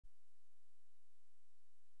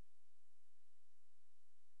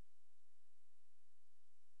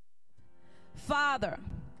Father,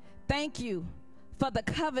 thank you for the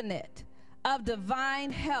covenant of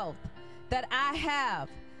divine health that I have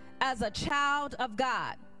as a child of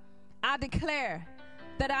God. I declare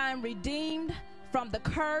that I am redeemed from the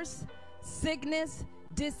curse, sickness,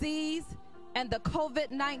 disease, and the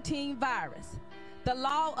COVID-19 virus. The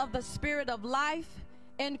law of the Spirit of life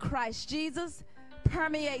in Christ Jesus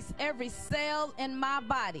permeates every cell in my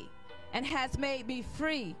body and has made me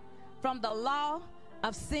free from the law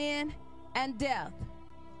of sin and death.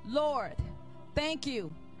 Lord, thank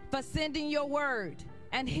you for sending your word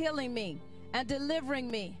and healing me and delivering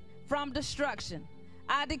me from destruction.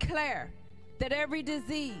 I declare that every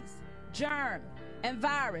disease, germ, and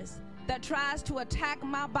virus that tries to attack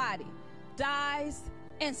my body dies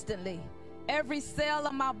instantly. Every cell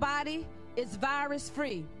of my body is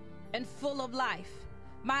virus-free and full of life.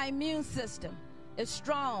 My immune system is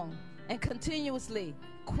strong and continuously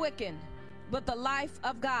quickened with the life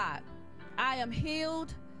of God. I am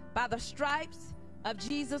healed by the stripes of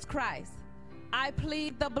Jesus Christ. I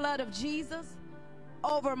plead the blood of Jesus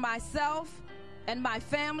over myself and my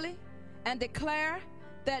family and declare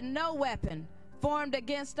that no weapon formed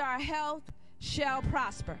against our health shall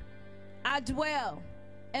prosper. I dwell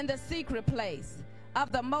in the secret place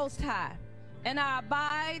of the Most High, and I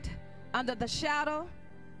abide under the shadow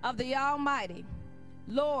of the Almighty.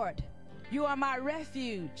 Lord, you are my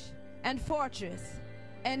refuge and fortress,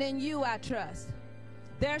 and in you I trust.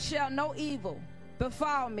 There shall no evil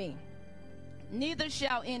befall me, neither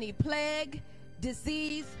shall any plague,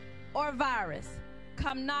 disease, or virus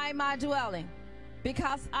come nigh my dwelling,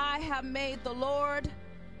 because I have made the Lord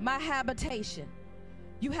my habitation.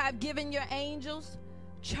 You have given your angels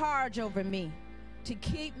charge over me to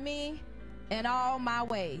keep me in all my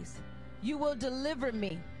ways. You will deliver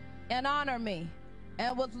me and honor me,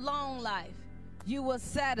 and with long life you will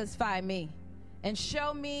satisfy me and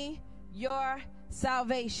show me your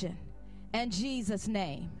salvation. In Jesus'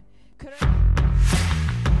 name.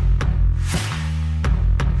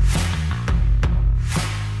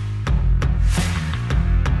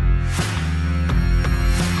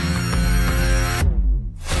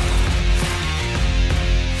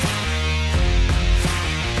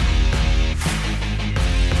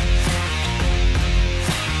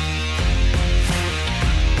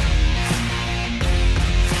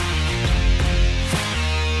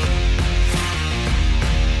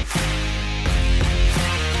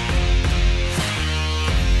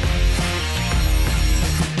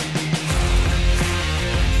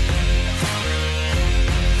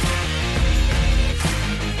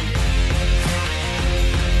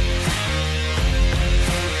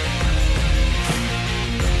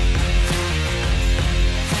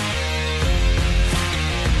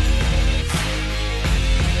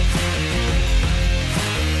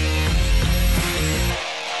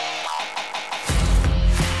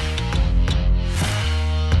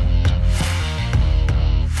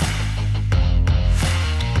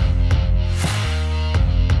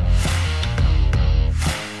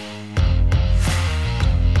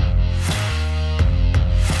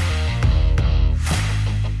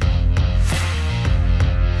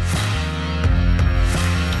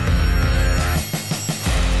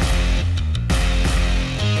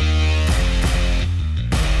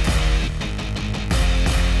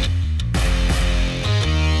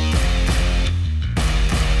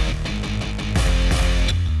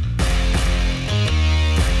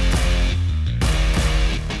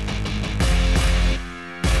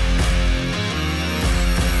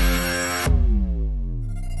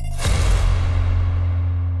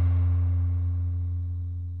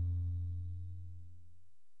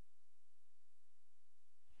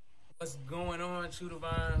 What's going on,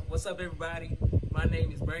 TrueDivine? What's up, everybody? My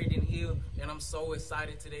name is Brandon Hill, and I'm so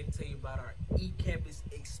excited today to tell you about our eCampus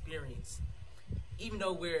experience. Even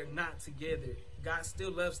though we're not together, God still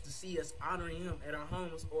loves to see us honoring Him at our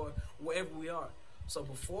homes or wherever we are. So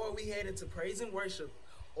before we head into praise and worship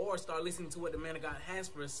or start listening to what the man of God has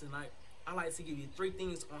for us tonight, I'd like to give you 3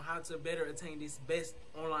 things on how to better attain this best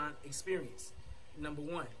online experience. Number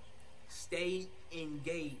 1, stay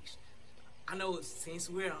engaged. I know since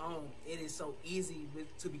we're at home, it is so easy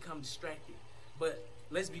to become distracted. But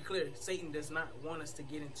let's be clear, Satan does not want us to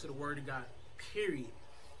get into the Word of God, period.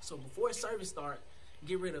 So before service starts,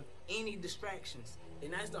 get rid of any distractions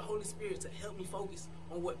and ask the Holy Spirit to help me focus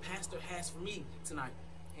on what Pastor has for me tonight.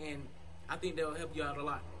 And I think that'll help you out a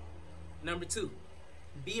lot. Number 2,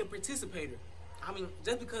 be a participator. I mean,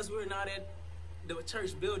 just because we're not at the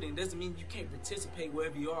church building doesn't mean you can't participate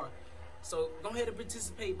wherever you are. So go ahead and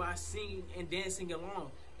participate by singing and dancing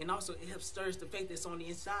along. And also, it helps stirs the faith that's on the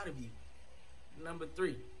inside of you. Number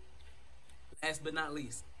 3, last but not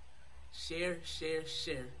least, share, share,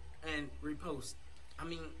 share, and repost. I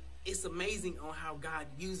mean, it's amazing on how God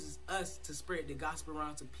uses us to spread the gospel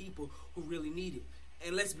around to people who really need it.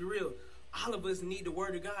 And let's be real, all of us need the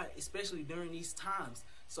word of God, especially during these times.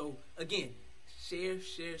 So again, share,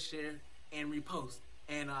 share, share, and repost.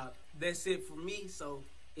 And that's it for me. So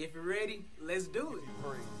if you're ready, let's do it.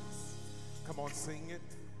 Praise. Come on, sing it.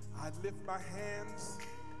 I lift my hands.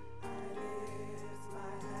 I lift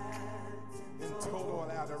my hands in total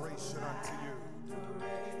adoration unto you.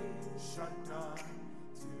 Adoration unto you.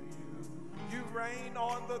 You reign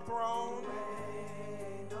on the throne.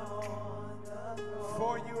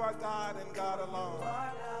 For you are God and God alone.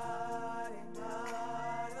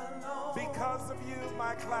 Because of you,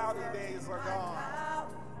 my cloudy days are gone.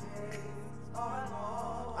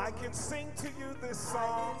 I can sing to you this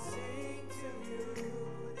song.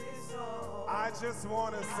 I just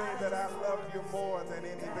want to say that I love you more than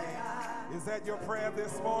anything. Is that your prayer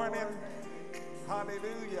this morning?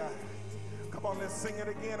 Hallelujah. Come on, let's sing it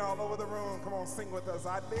again all over the room. Come on, sing with us.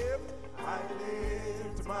 I lift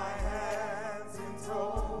my hands in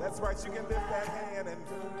total. That's right, you can lift that hand in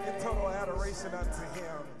total adoration unto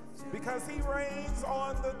him. Because he reigns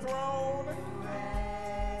on the throne.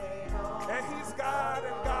 And he's God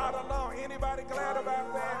and God alone. Anybody glad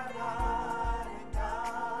about that?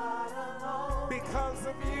 Because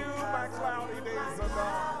of you, my cloudy days are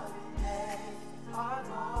gone.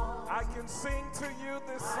 I can sing to you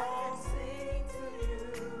this song.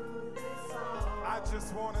 I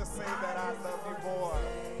just want to say that I love you more.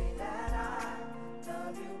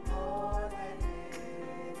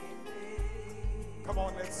 Come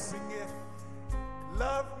on, let's sing it.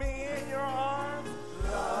 Love me in your arms.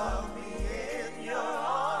 Love me in your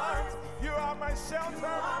arms. You are my shelter. You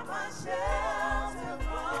are my shelter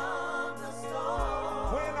from the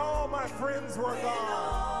storm. When all my friends were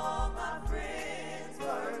gone.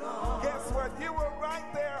 Guess what? You were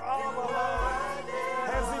right there all along.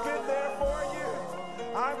 Has he been there for you?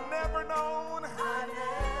 I've never known a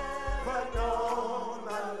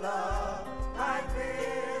love like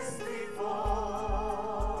this before.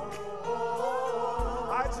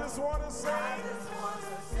 I just want to say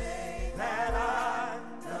that I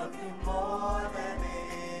love you more than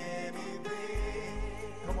anything.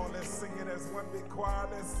 Come on, let's sing it as one big choir.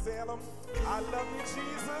 Let's tell them, I love you,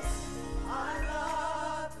 Jesus. I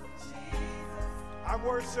love you, Jesus. I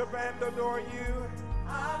worship and adore you. I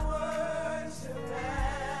worship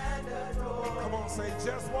and adore you. Come on, say,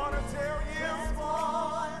 just want to tell you. Just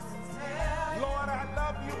want to tell you. Lord, I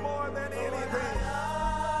love you more than anything.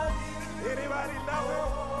 Love you. Anybody love him?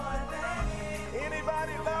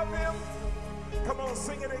 Anybody love him? Come on,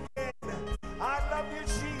 sing it again. I love you,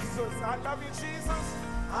 Jesus. I love you, Jesus.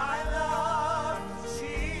 I love you,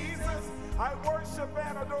 Jesus. I worship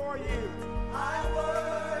and adore you. I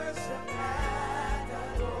worship and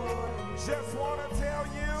adore you. Just want to tell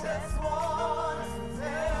you. Just want to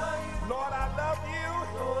tell you. Lord, I love you.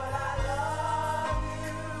 Lord, I love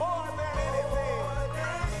you. More than anything.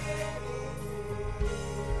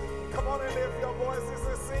 Come on and lift your voices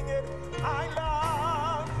and sing it. I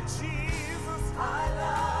love you, Jesus. I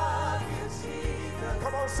love you, Jesus.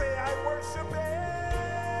 Come on, say, I worship and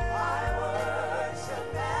I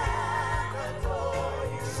worship and adore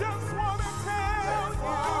you. Just want to tell you.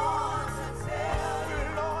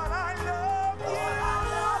 Lord, I love you.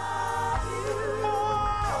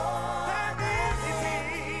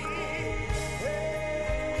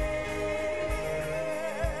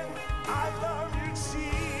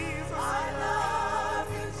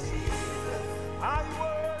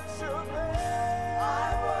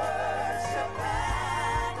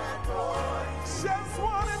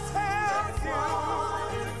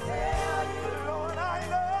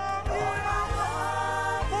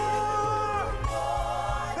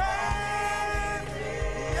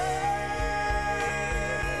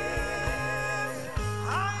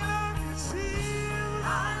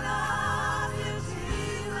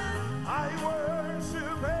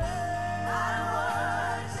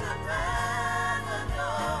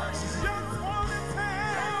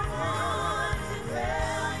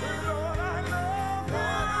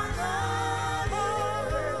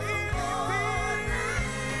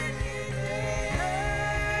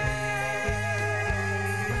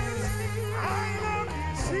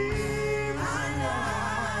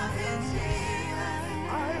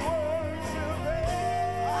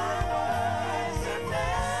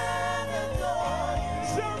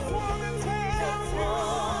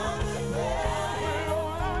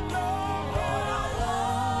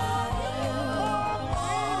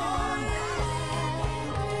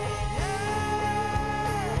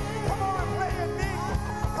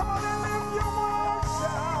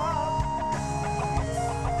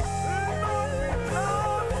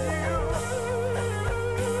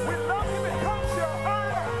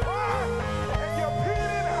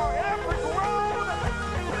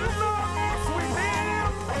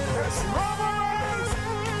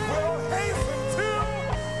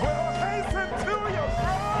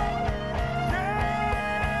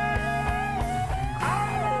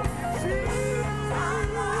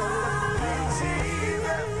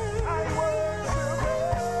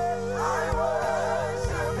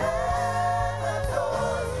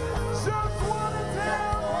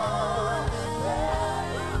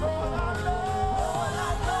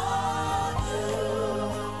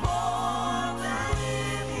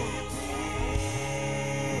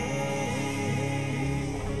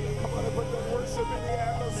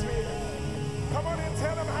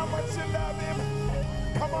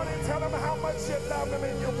 on and tell him how much you love him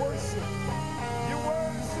in your worship. You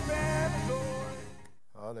worship and adore.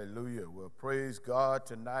 Hallelujah. Well, praise God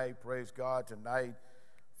tonight. Praise God tonight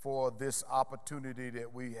for this opportunity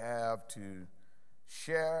that we have to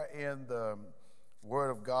share in the Word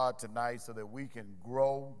of God tonight so that we can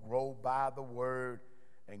grow by the Word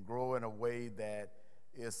and grow in a way that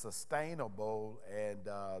is sustainable and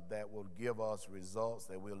that will give us results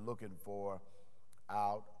that we're looking for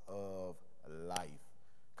out of life.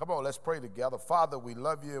 Come on, let's pray together. Father, we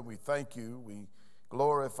love you and we thank you. We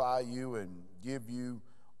glorify you and give you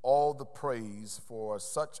all the praise for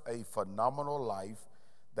such a phenomenal life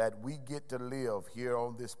that we get to live here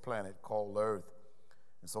on this planet called Earth.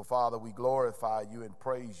 And so, Father, we glorify you and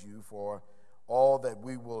praise you for all that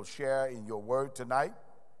we will share in your word tonight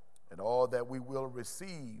and all that we will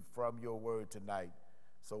receive from your word tonight.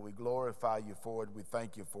 So we glorify you for it. We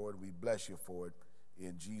thank you for it. We bless you for it.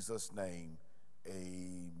 In Jesus' name,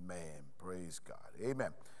 amen. Praise God.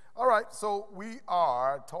 Amen. All right, so we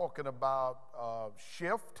are talking about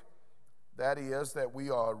shift. That is that we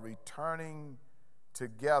are returning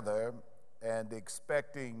together and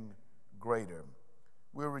expecting greater.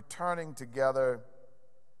 We're returning together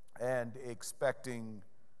and expecting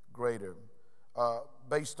greater.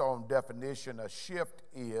 Based on definition, a shift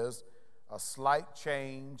is a slight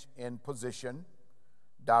change in position,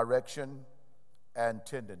 direction, and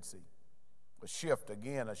tendency. A shift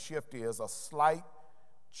is a slight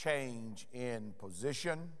change in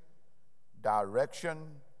position, direction,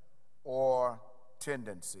 or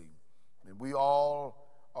tendency. And we all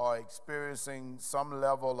are experiencing some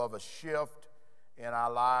level of a shift in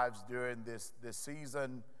our lives during this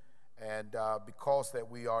season, and because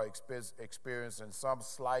that we are experiencing some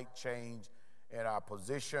slight change in our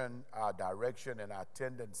position, our direction, and our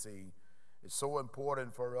tendency, it's so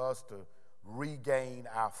important for us to regain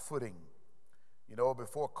our footing. You know,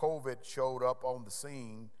 before COVID showed up on the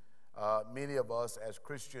scene, many of us as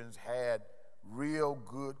Christians had real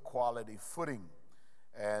good quality footing,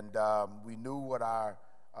 and we knew what our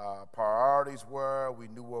priorities were. We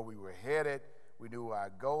knew where we were headed. We knew what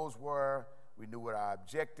our goals were. We knew what our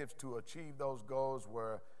objectives to achieve those goals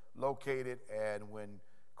were located. And when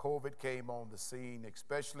COVID came on the scene,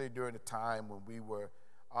 especially during the time when we were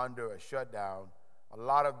under a shutdown, a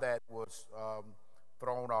lot of that was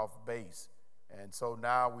thrown off base. And so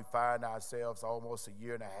now we find ourselves almost a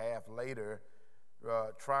year and a half later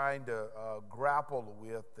trying to grapple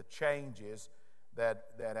with the changes that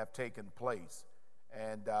have taken place.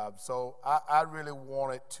 And so I really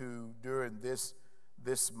wanted to, during this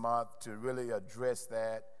month, to really address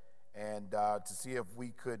that and to see if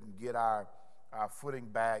we couldn't get our footing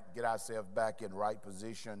back, get ourselves back in right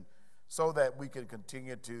position so that we can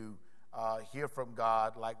continue to hear from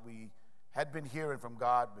God like we had been hearing from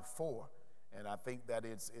God before. And I think that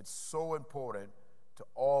it's so important to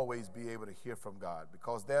always be able to hear from God,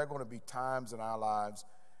 because there are going to be times in our lives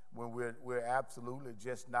when we're absolutely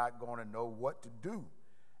just not going to know what to do.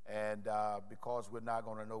 And because we're not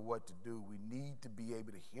going to know what to do, we need to be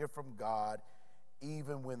able to hear from God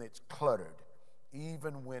even when it's cluttered,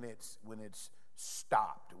 even when it's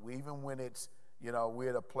stopped, even when it's, you know, we're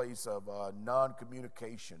at a place of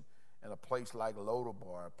non-communication, in a place like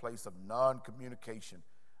Lodabar, a place of non-communication,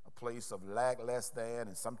 a place of lack, less than,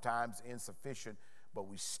 and sometimes insufficient, but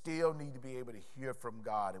we still need to be able to hear from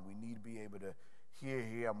God, and we need to be able to hear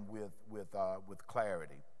him with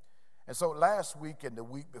clarity. And so last week and the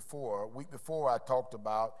week before I talked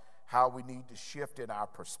about how we need to shift in our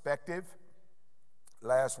perspective.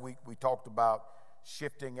 Last week we talked about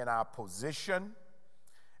shifting in our position,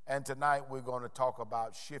 and tonight we're going to talk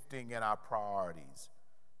about shifting in our priorities.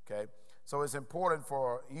 Okay? So it's important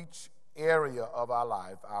for each area of our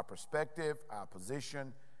life, our perspective, our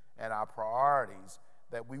position, and our priorities,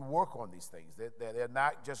 that we work on these things, that they're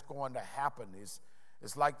not just going to happen.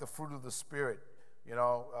 It's like the fruit of the Spirit. You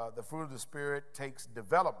know, the fruit of the Spirit takes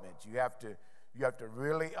development. You have to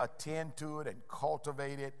really attend to it and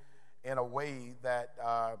cultivate it in a way that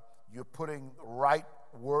you're putting right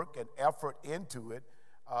work and effort into it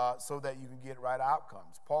so that you can get right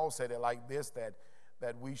outcomes. Paul said it like this, that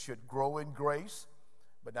we should grow in grace,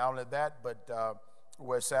 but not only that, but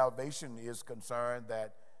where salvation is concerned,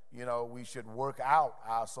 that, you know, we should work out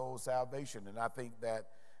our soul salvation. And I think that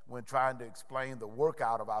when trying to explain the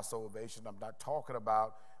workout of our salvation, I'm not talking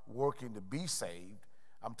about working to be saved.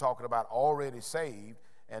 I'm talking about already saved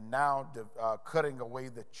and now cutting away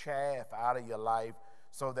the chaff out of your life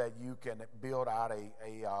so that you can build out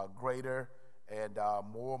a greater and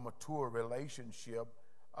more mature relationship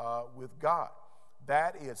with God.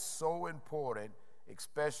 That is so important,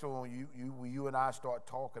 especially when you and I start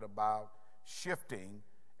talking about shifting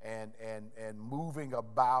and moving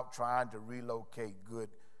about trying to relocate good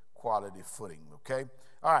quality footing, okay?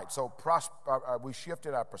 All right, so we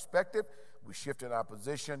shifted our perspective, we shifted our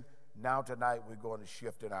position. Now tonight we're going to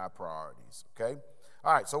shift in our priorities, okay?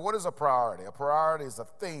 All right, so what is a priority? A priority is a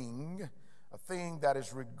thing that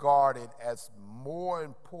is regarded as more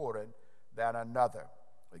important than another.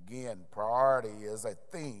 Again, priority is a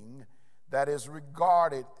thing that is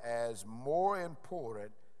regarded as more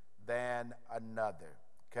important than another,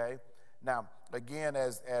 okay? Now, again,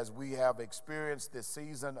 as we have experienced this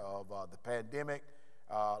season of the pandemic,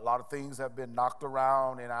 a lot of things have been knocked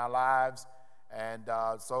around in our lives, and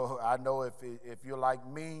so I know if you're like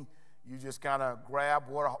me, you just kind of grab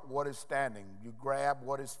what is standing. You grab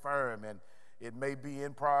what is firm, and it may be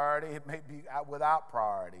in priority, it may be without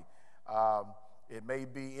priority. It may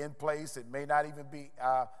be in place, it may not even be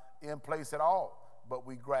in place at all, but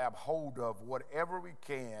we grab hold of whatever we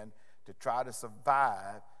can to try to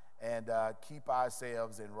survive and keep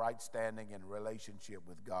ourselves in right standing and relationship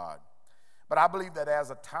with God. But I believe that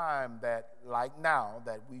as a time that, like now,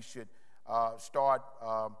 that we should start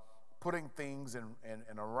putting things and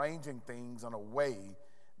arranging things in a way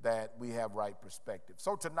that we have right perspective.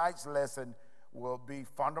 So tonight's lesson will be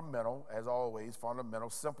fundamental, as always, fundamental,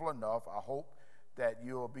 simple enough. I hope that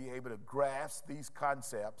you'll be able to grasp these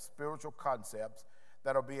concepts, spiritual concepts,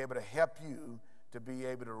 that'll be able to help you to be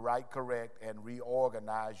able to right, correct, and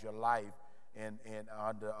reorganize your life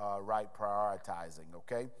under right prioritizing,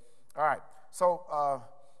 okay? All right, so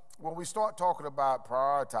when we start talking about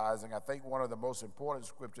prioritizing, I think one of the most important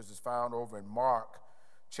scriptures is found over in Mark,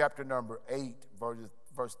 chapter number 8,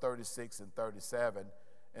 verse 36 and 37,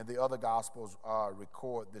 and the other Gospels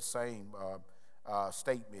record the same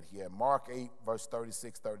statement here. Mark 8, verse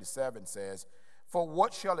 36, 37 says, "For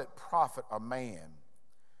what shall it profit a man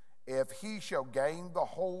if he shall gain the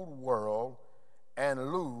whole world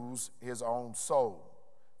and lose his own soul?"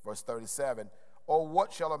 Verse 37, "Or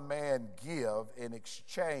what shall a man give in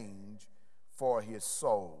exchange for his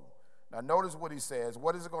soul?" Now notice what he says.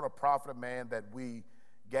 What is it going to profit a man that we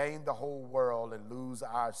gain the whole world and lose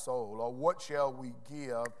our soul? Or what shall we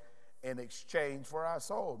give in exchange for our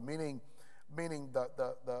soul? Meaning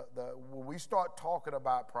when we start talking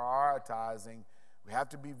about prioritizing, we have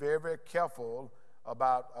to be very, very careful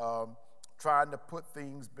about trying to put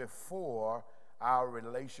things before our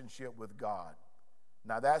relationship with God.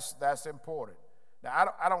 Now that's important.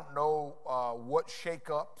 Now I don't know what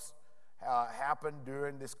shakeups happened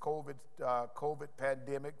during this COVID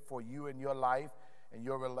pandemic for you in your life and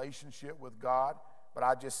your relationship with God, but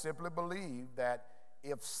I just simply believe that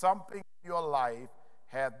if something in your life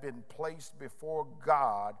have been placed before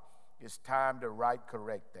God, it's time to right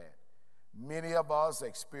correct that. Many of us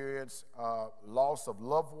experience loss of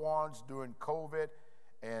loved ones during COVID,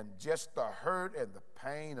 and just the hurt and the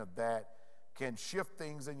pain of that can shift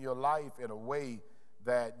things in your life in a way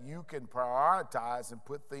that you can prioritize and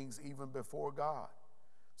put things even before God.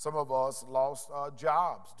 Some of us lost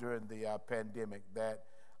jobs during the pandemic that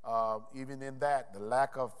even in that, the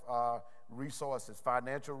lack of resources,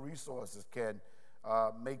 financial resources can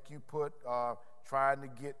make you put trying to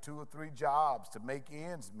get 2 or 3 jobs to make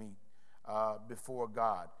ends meet before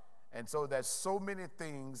God. And so there's so many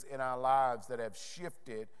things in our lives that have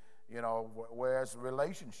shifted, you know, whereas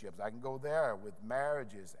relationships, I can go there with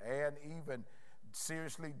marriages and even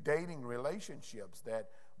seriously dating relationships that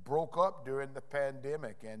broke up during the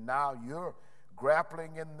pandemic, and now you're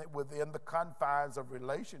grappling within the confines of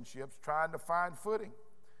relationships trying to find footing.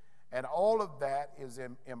 And all of that is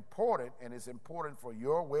important, and it's important for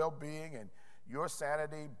your well-being and your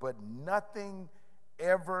sanity, but nothing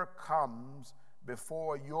ever comes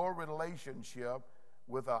before your relationship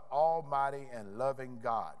with an almighty and loving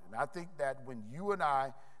God. And I think that when you and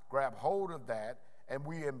I grab hold of that and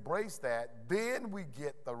we embrace that, then we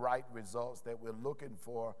get the right results that we're looking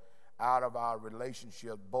for out of our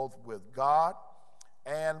relationship, both with God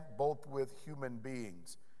and both with human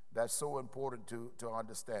beings. That's so important to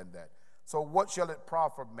understand that. So what shall it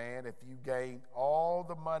profit man if you gain all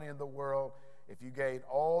the money in the world, if you gain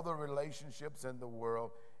all the relationships in the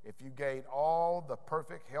world, if you gain all the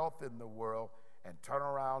perfect health in the world, and turn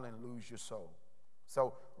around and lose your soul?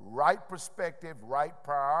 So right perspective, right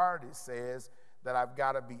priority says that I've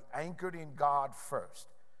got to be anchored in God first.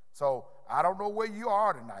 So I don't know where you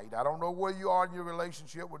are tonight. I don't know where you are in your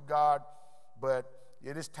relationship with God, but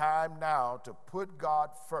it is time now to put God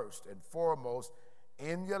first and foremost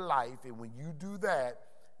in your life. And when you do that,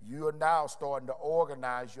 you are now starting to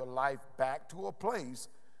organize your life back to a place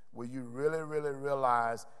where you really, really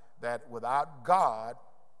realize that without God,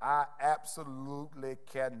 I absolutely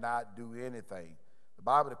cannot do anything. The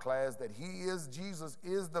Bible declares that Jesus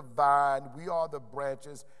is the vine, we are the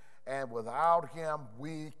branches, and without him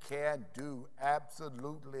we can do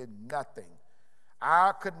absolutely nothing.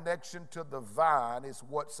 Our connection to the vine is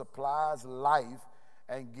what supplies life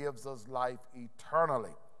and gives us life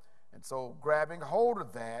eternally. And so grabbing hold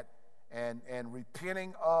of that and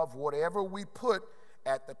repenting of whatever we put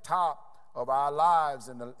at the top of our lives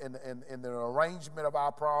in the arrangement of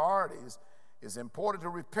our priorities is important to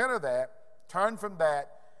repent of that, turn from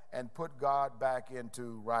that, and put God back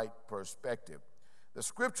into right perspective. The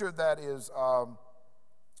scripture that is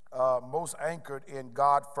most anchored in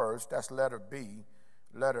God first, that's letter B.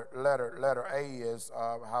 Letter A is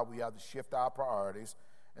how we have to shift our priorities.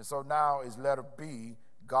 And so now is letter B,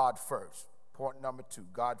 God first. Point number 2,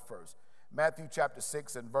 God first. Matthew chapter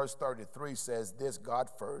 6 and verse 33 says this, God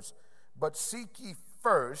first. But seek ye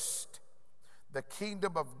first the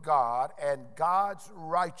kingdom of God and God's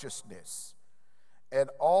righteousness, and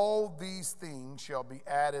all these things shall be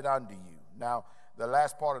added unto you. Now, the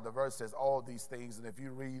last part of the verse says all these things, and if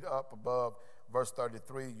you read up above verse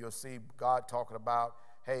 33, you'll see God talking about,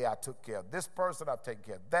 hey, I took care of this person, I've taken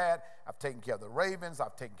care of that, I've taken care of the ravens,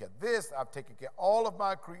 I've taken care of this, I've taken care of all of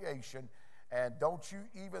my creation, and don't you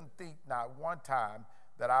even think not one time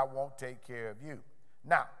that I won't take care of you.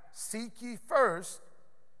 Now, seek ye first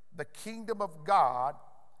the kingdom of God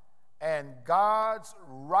and God's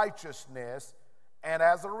righteousness, and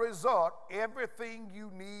as a result, everything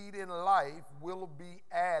you need in life will be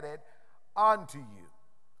added unto you.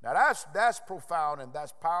 Now, that's profound and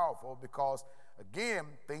that's powerful because, again,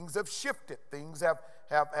 things have shifted. Things have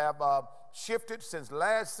shifted since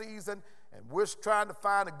last season, and we're trying to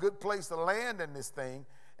find a good place to land in this thing.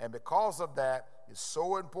 And because of that, it's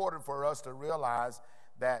so important for us to realize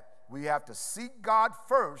that we have to seek God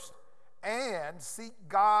first and seek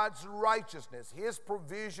God's righteousness, his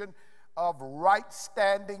provision of right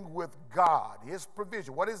standing with God, his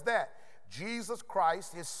provision. What is that? Jesus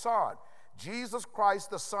Christ, his son. Jesus Christ,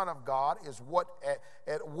 the Son of God, is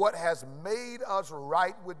what has made us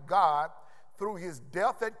right with God through his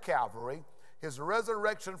death at Calvary, his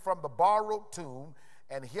resurrection from the borrowed tomb,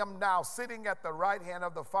 and him now sitting at the right hand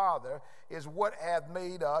of the Father is what hath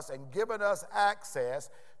made us and given us access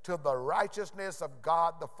to the righteousness of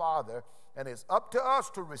God the Father. And it's up to us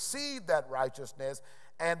to receive that righteousness,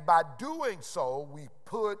 and by doing so, we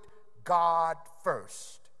put God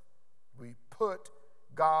first. We put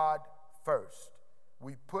God first.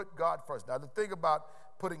 We put God first. Now, the thing about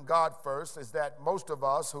putting God first is that most of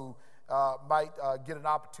us who might get an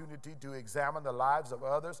opportunity to examine the lives of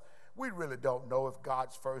others, we really don't know if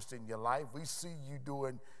God's first in your life. We see you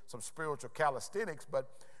doing some spiritual calisthenics,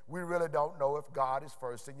 but we really don't know if God is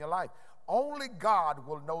first in your life. Only God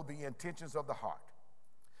will know the intentions of the heart.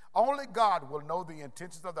 Only God will know the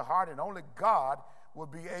intentions of the heart, and only God will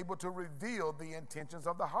be able to reveal the intentions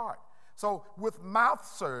of the heart. So with mouth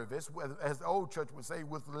service, as the old church would say,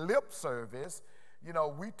 with lip service, you know,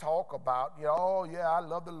 we talk about, you know, oh yeah, I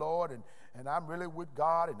love the Lord, and I'm really with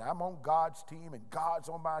God, and I'm on God's team, and God's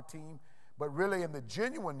on my team. But really in the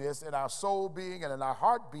genuineness in our soul being and in our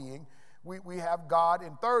heart being, we have God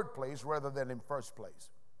in third place rather than in first place.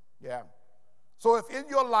 Yeah. So if in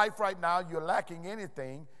your life right now you're lacking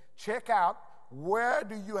anything, check out where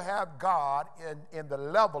do you have God in the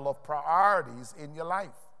level of priorities in your life.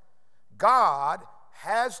 God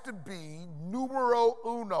has to be numero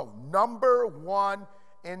uno, number one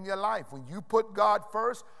in your life. When you put God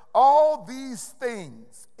first, all these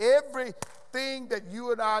things, everything that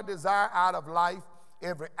you and I desire out of life,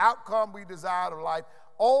 every outcome we desire out of life,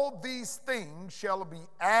 all these things shall be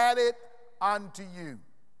added unto you.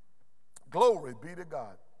 Glory be to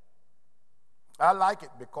God. I like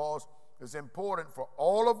it because it's important for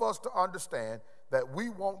all of us to understand that we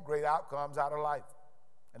want great outcomes out of life.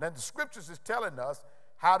 And then the scriptures is telling us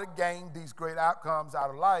how to gain these great outcomes out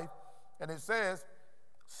of life. And it says,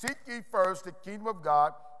 seek ye first the kingdom of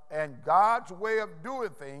God and God's way of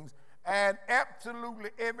doing things, and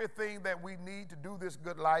absolutely everything that we need to do this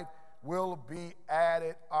good life will be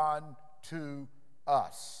added unto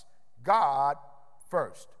us. God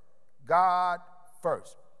first. God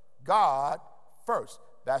first. God first.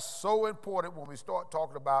 That's so important when we start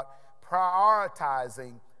talking about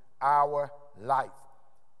prioritizing our life.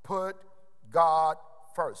 Put God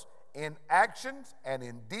first in actions and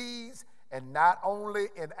in deeds, and not only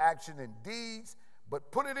in action and deeds,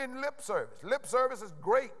 but put it in lip service. Lip service is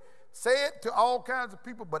great. Say it to all kinds of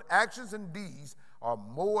people, but actions and deeds are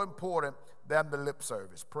more important than the lip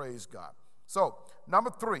service. Praise God. So, number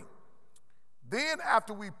 3, then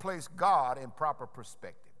after we place God in proper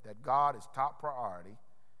perspective, that God is top priority,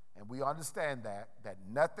 and we understand that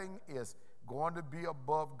nothing is going to be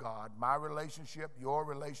above God. My relationship, your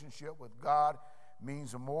relationship with God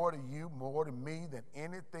means more to you, more to me than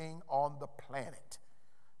anything on the planet.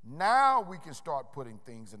 Now we can start putting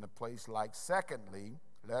things into place like, secondly,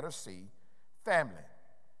 letter C, family.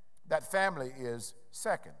 That family is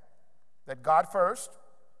second. That God first,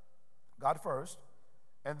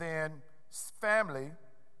 and then family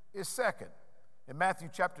is second. In Matthew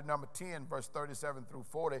chapter number 10, verse 37 through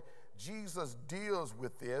 40, Jesus deals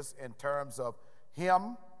with this in terms of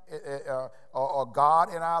him or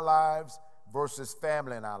God in our lives versus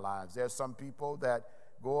family in our lives. There's some people that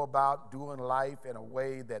go about doing life in a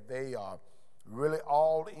way that they are really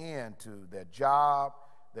all into their job,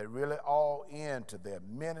 they're really all into their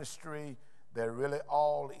ministry, they're really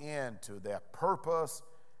all into their purpose,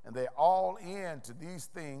 and they're all into these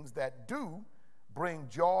things that do bring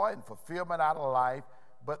joy and fulfillment out of life,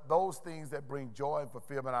 but those things that bring joy and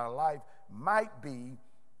fulfillment out of life might be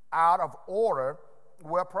out of order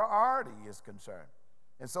where priority is concerned.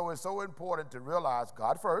 And so it's so important to realize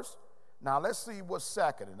God first. Now let's see what's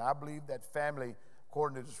second, and I believe that family,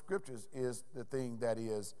 according to the scriptures, is the thing that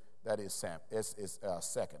is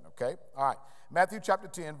second, okay? All right, Matthew chapter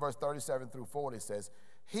 10, verse 37 through 40 says,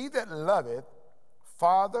 "He that loveth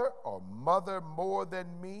father or mother more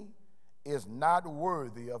than me is not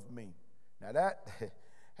worthy of me." Now that,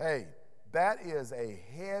 hey, that is a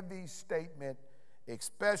heavy statement,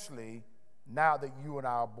 especially now that you and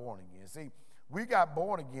I are born again. See, we got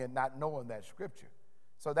born again not knowing that scripture.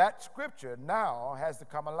 So that scripture now has to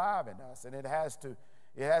come alive in us, and it has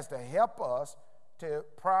to help us to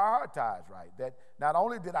prioritize right. That not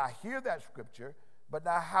only did I hear that scripture, but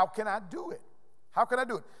now how can I do it? How can I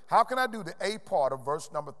do it? How can I do the A part of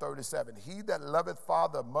verse number 37? "He that loveth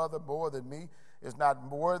father or mother more than me is not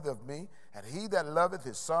worthy of me, and he that loveth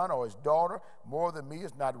his son or his daughter more than me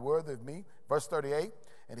is not worthy of me." Verse 38,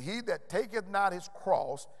 "And he that taketh not his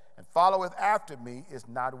cross and followeth after me is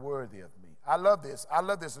not worthy of me." I love this. I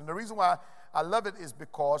love this. And the reason why I love it is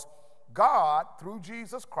because God, through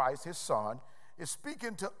Jesus Christ, his son, is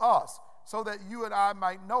speaking to us so that you and I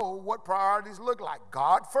might know what priorities look like.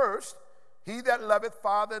 God first. "He that loveth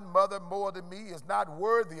father and mother more than me is not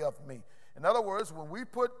worthy of me." In other words, when we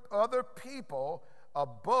put other people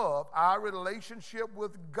above our relationship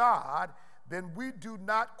with God, then we do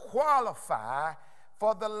not qualify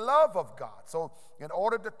for the love of God. So in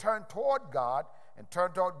order to turn toward God and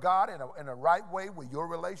turn toward God in a right way where your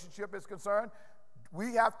relationship is concerned,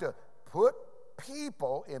 we have to put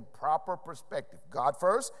people in proper perspective. God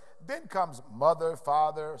first, then comes mother,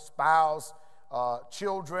 father, spouse,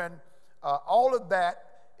 children. All of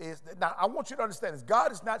that is, now I want you to understand this.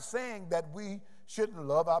 God is not saying that we shouldn't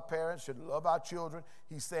love our parents, shouldn't love our children.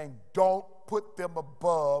 He's saying don't put them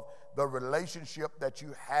above the relationship that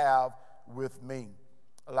you have with me.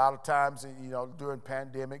 A lot of times, during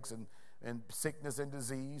pandemics and sickness and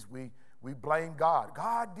disease, we blame God.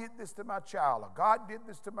 God did this to my child, or God did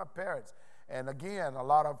this to my parents. And again, a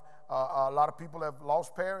lot of people have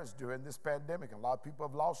lost parents during this pandemic. A lot of people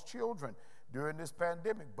have lost children during this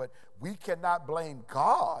pandemic. But we cannot blame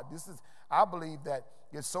God. I believe that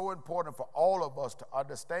it's so important for all of us to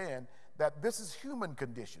understand that this is human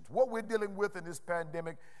conditions. What we're dealing with in this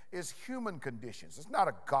pandemic is human conditions. It's not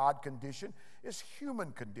a God condition. It's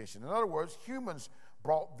human condition. In other words, humans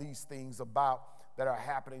brought these things about that are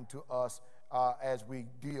happening to us as we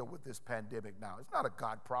deal with this pandemic now. It's not a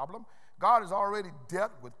God problem. God has already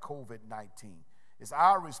dealt with COVID-19. It's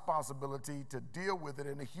our responsibility to deal with it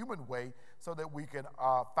in a human way so that we can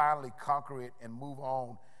finally conquer it and move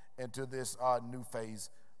on into this new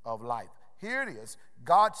phase of life. Here it is.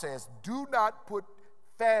 God says, do not put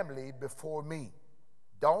family before me.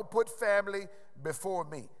 Don't put family before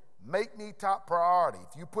me. Make me top priority.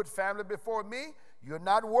 If you put family before me, you're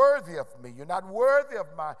not worthy of me. You're not worthy of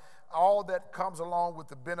all that comes along with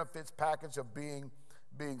the benefits package of being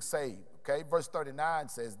saved. Okay, verse 39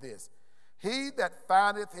 says this: "He that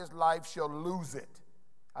findeth his life shall lose it."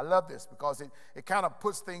 I love this because it kind of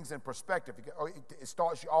puts things in perspective. It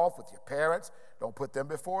starts you off with your parents. Don't put them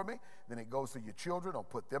before me. Then it goes to your children. Don't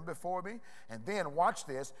put them before me. And then watch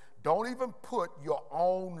this. Don't even put your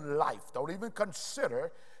own life. Don't even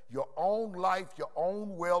consider your own life, your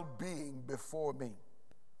own well-being before me.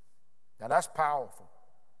 Now that's powerful.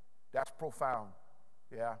 That's profound.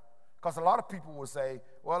 Yeah. Because a lot of people will say,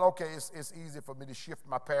 well, okay, it's easy for me to shift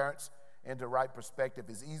my parents into right perspective.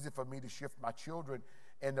 It's easy for me to shift my children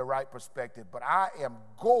in the right perspective. But I am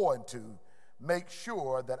going to make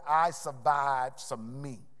sure that I survive some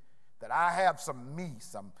me, that I have some me,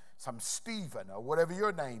 some Stephen or whatever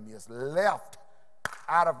your name is left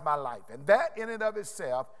out of my life. And that in and of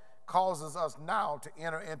itself causes us now to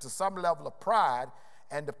enter into some level of pride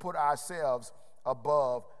and to put ourselves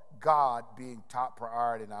above God being top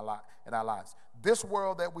priority in our lives. This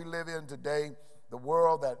world that we live in today, the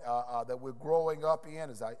world that we're growing up in,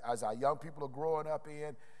 as our young people are growing up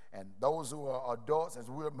in, and those who are adults as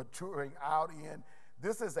we're maturing out in,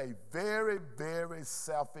 this is a very, very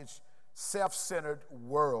selfish, self-centered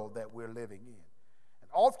world that we're living in.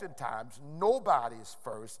 And oftentimes, nobody is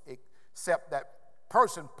first except that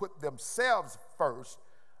person put themselves first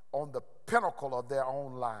on the pinnacle of their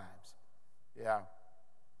own lives. Yeah.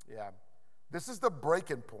 This is the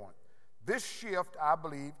breaking point. This shift, I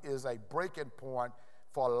believe, is a breaking point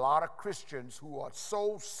for a lot of Christians who are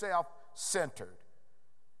so self-centered.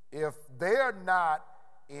 If they're not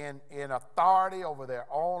in authority over their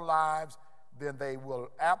own lives, then they will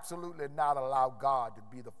absolutely not allow God to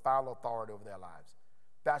be the final authority over their lives.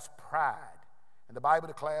 That's pride. And the Bible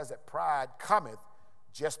declares that pride cometh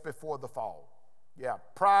just before the fall. Yeah,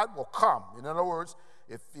 pride will come. In other words,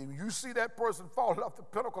 if you see that person falling off the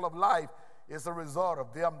pinnacle of life, it's a result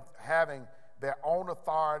of them having their own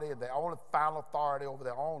authority and their own final authority over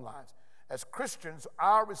their own lives. As Christians,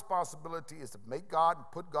 our responsibility is to make God and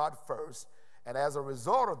put God first. And as a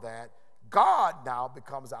result of that, God now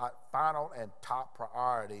becomes our final and top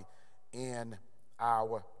priority in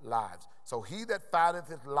our lives. So he that findeth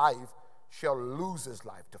his life shall lose his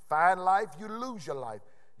life. To find life, you lose your life.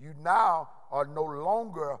 You now are no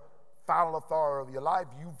longer final authority of your life.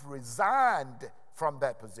 You've resigned from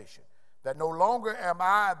that position. That no longer am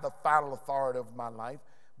I the final authority of my life,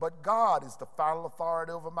 but God is the final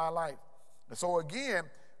authority over my life. And so again,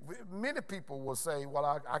 many people will say,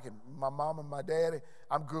 well, I can, my mom and my daddy,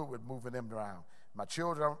 I'm good with moving them around. My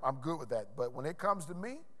children, I'm good with that. But when it comes to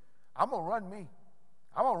me, I'm going to run me.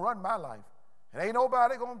 I'm going to run my life. And ain't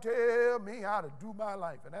nobody going to tell me how to do my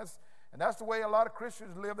life. And that's the way a lot of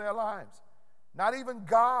Christians live their lives. Not even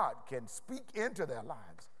God can speak into their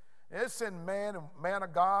lives. They send man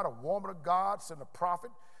of God, a woman of God, send a prophet,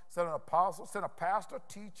 send an apostle, send a pastor,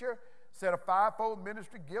 teacher, send a fivefold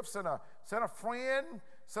ministry gift, send a friend,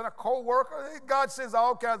 send a co-worker. God sends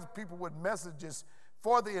all kinds of people with messages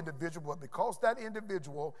for the individual, but because that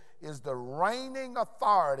individual is the reigning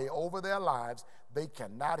authority over their lives, they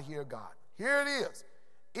cannot hear God. Here it is.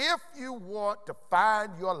 If you want to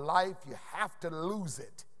find your life, you have to lose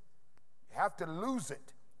it. You have to lose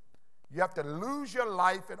it. You have to lose your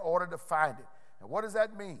life in order to find it. And what does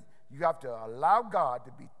that mean? You have to allow God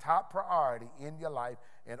to be top priority in your life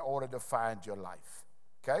in order to find your life.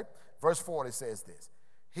 Okay? Verse 40 says this.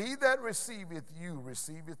 He that receiveth you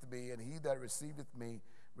receiveth me, and he that receiveth me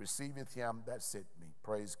receiveth him that sent me.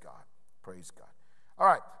 Praise God. Praise God. All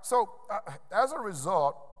right. So as a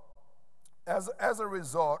result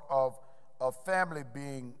of family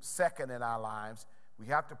being second in our lives, we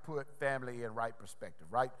have to put family in right perspective,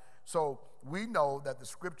 right? So we know that the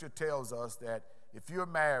scripture tells us that if you're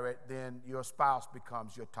married, then your spouse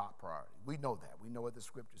becomes your top priority. We know that. We know what the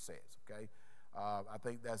scripture says, okay? I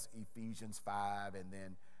think that's Ephesians 5, and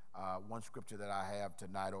then one scripture that I have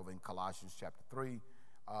tonight over in Colossians chapter 3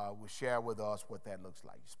 will share with us what that looks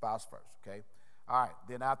like. Your spouse first, okay? All right,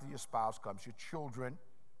 then after your spouse comes your children,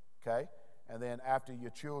 okay? And then after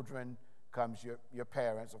your children comes your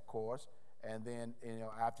parents, of course. And then,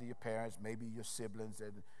 after your parents, maybe your siblings,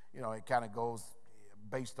 and, it kind of goes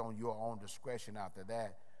based on your own discretion after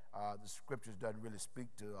that. The scriptures doesn't really speak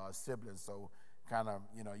to siblings, so kind of,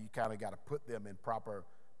 you kind of got to put them in proper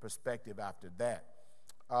perspective after that.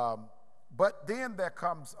 But then there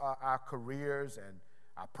comes our careers and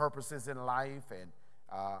our purposes in life, and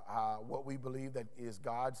what we believe that is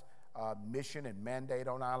God's mission and mandate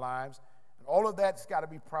on our lives. And all of that's got to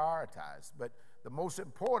be prioritized. But the most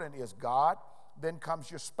important is God, then comes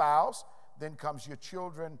your spouse, then comes your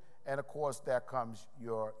children, and of course there comes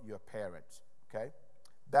your parents, okay?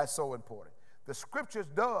 That's so important. The scriptures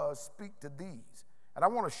does speak to these. And I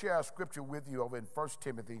want to share a scripture with you over in 1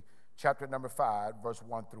 Timothy chapter number 5, verse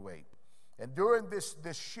 1 through 8. And during this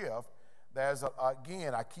shift, there's,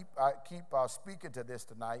 again, I keep speaking to this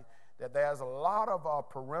tonight, that there's a lot of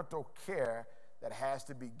parental care that has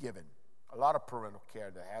to be given. A lot of parental care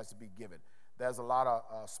that has to be given. There's a lot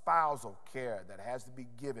of spousal care that has to be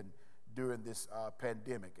given during this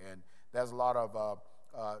pandemic. And there's a lot of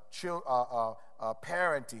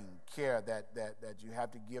parenting care that you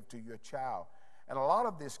have to give to your child. And a lot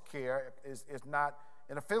of this care is not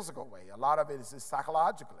in a physical way. A lot of it is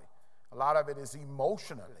psychologically. A lot of it is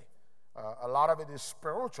emotionally. A lot of it is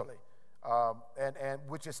spiritually. And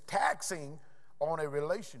which is taxing on a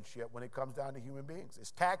relationship when it comes down to human beings.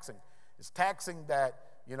 It's taxing. It's taxing that,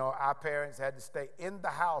 our parents had to stay in the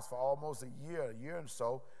house for almost a year and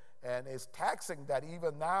so, And it's taxing that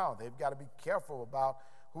even now they've got to be careful about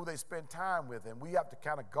who they spend time with, and we have to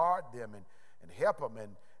kind of guard them and help them,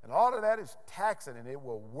 and all of that is taxing, and it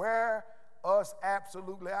will wear us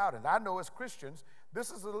absolutely out. And I know as Christians, this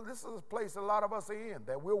is a place a lot of us are in,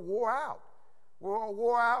 that we're wore out. We're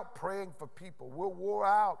wore out praying for people. We're wore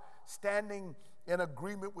out standing in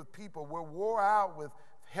agreement with people. We're wore out with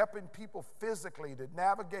helping people physically to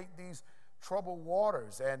navigate these troubled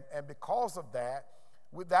waters. And because of that,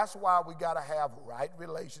 that's why we got to have right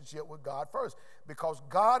relationship with God first, because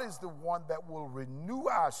God is the one that will renew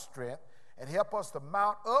our strength and help us to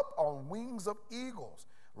mount up on wings of eagles,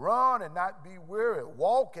 run and not be weary,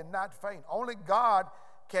 walk and not faint. Only God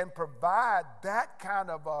can provide that kind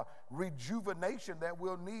of rejuvenation that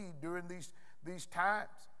we'll need during these times.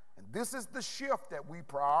 And this is the shift that we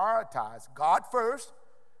prioritize God first,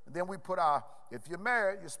 and then we put if you're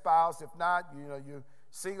married, your spouse. If not, you're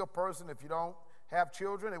single person. If you don't have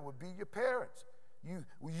children, it would be your parents.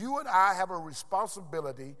 You and I have a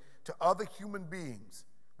responsibility to other human beings.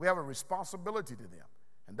 We have a responsibility to them,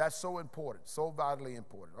 and that's so important, so vitally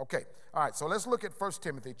important. Okay, all right, so let's look at 1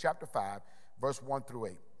 Timothy chapter 5, verse 1 through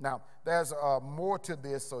 8. Now, there's more to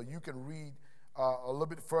this, so you can read a little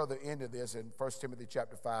bit further into this in 1 Timothy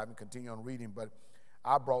chapter 5 and continue on reading, but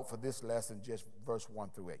I brought for this lesson just verse 1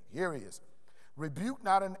 through 8. Here he is. Rebuke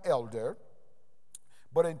not an elder,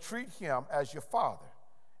 but entreat him as your father,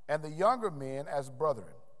 and the younger men as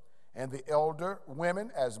brethren, and the elder women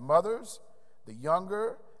as mothers, the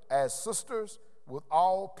younger as sisters, with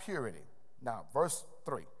all purity. Now, verse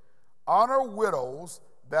 3. Honor widows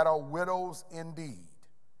that are widows indeed.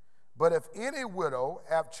 But if any widow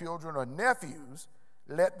have children or nephews,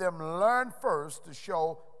 let them learn first to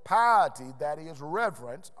show piety, that is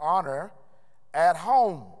reverence, honor, at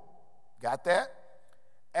home. Got that?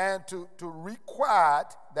 And to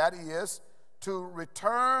requite, that is to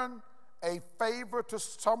return a favor to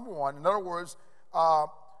someone. In other words,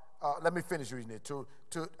 let me finish reading it.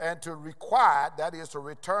 To requite, that is to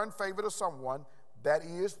return favor to someone, that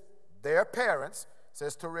is their parents. It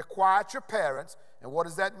says to requite your parents. And what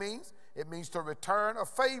does that mean? It means to return a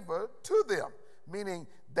favor to them, meaning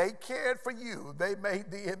they cared for you. They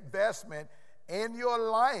made the investment in your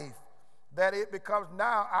life, that it becomes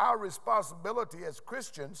now our responsibility as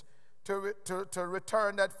Christians to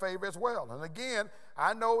return that favor as well. And again,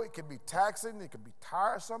 I know it can be taxing, it can be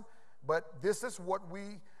tiresome, but this is what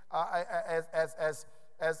we,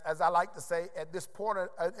 as I like to say, at this point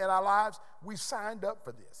in our lives, we signed up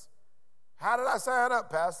for this. How did I sign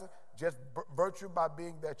up, Pastor? Just virtue by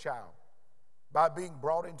being their child, by being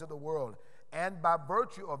brought into the world, and by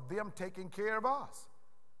virtue of them taking care of us.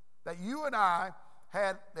 That you and I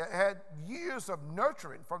had years of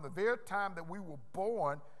nurturing from the very time that we were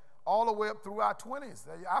born all the way up through our 20s.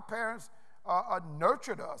 Our parents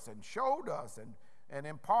nurtured us and showed us and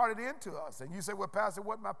imparted into us. And you say, well, Pastor,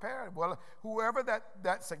 what my parent? Well, whoever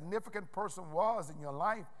that significant person was in your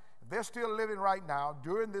life, if they're still living right now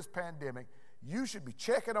during this pandemic, you should be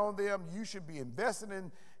checking on them. You should be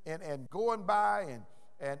investing in going by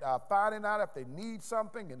and finding out if they need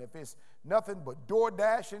something, and if it's nothing but door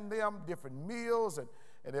dashing them different meals,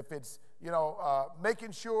 and if it's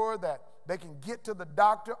making sure that they can get to the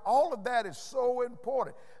doctor. All of that is so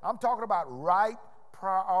important. I'm talking about right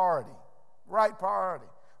priority,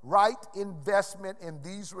 right investment in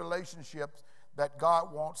these relationships that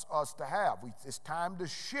God wants us to have. It's time to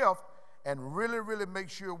shift and really, really make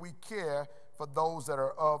sure we care for those that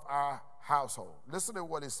are of our household. Listen to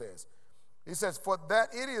what it says. He says, for that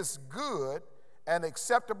it is good and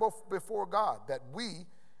acceptable before God, that we,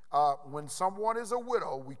 when someone is a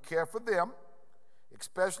widow, we care for them,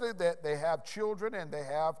 especially that they have children and they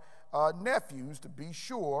have nephews, to be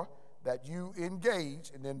sure that you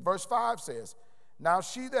engage. And then verse 5 says, now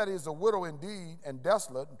she that is a widow indeed and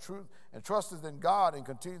desolate and trusteth in God and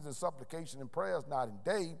continues in supplication and prayers not in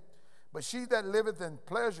day, but she that liveth in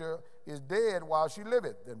pleasure is dead while she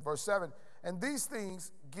liveth. Then verse 7, and these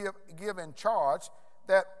things give in charge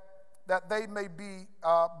that they may be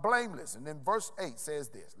blameless. And then verse 8 says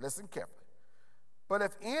this, listen carefully. But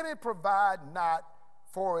if any provide not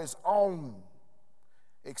for his own,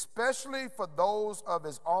 especially for those of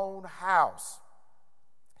his own house,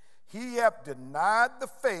 he hath denied the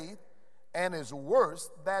faith and is worse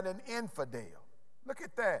than an infidel. Look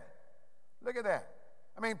at that. Look at that.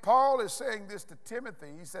 I mean, Paul is saying this to Timothy.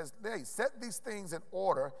 He says, hey, set these things in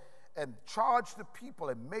order and charge the people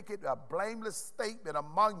and make it a blameless statement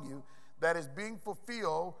among you that is being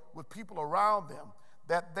fulfilled with people around them,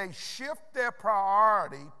 that they shift their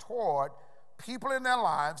priority toward people in their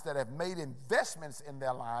lives that have made investments in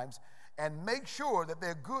their lives and make sure that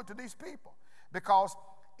they're good to these people. Because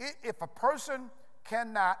if a person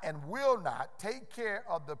cannot and will not take care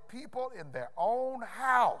of the people in their own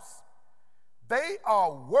house, they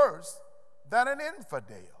are worse than an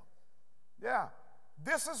infidel. Yeah.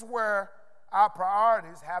 This is where our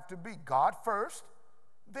priorities have to be. God first,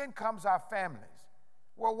 then comes our families.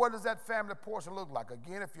 Well, what does that family portion look like?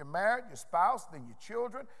 Again, if you're married, your spouse, then your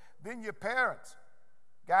children, then your parents.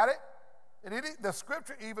 Got it? And the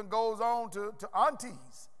scripture even goes on to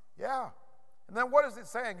aunties. Yeah. And then what is it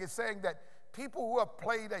saying? It's saying that people who have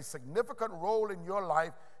played a significant role in your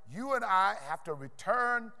life, you and I have to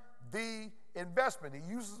return the investment. He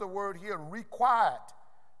uses the word here, required,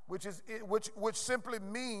 which simply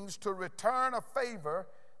means to return a favor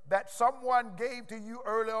that someone gave to you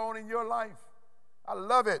early on in your life. I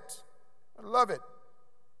love it. I love it.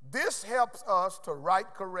 This helps us to right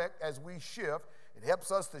correct as we shift. It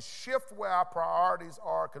helps us to shift where our priorities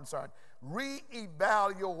are concerned.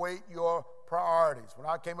 Reevaluate your priorities. When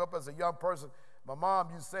I came up as a young person, my mom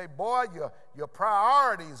used to say, boy, your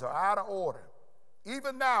priorities are out of order.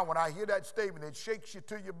 Even now, when I hear that statement, it shakes you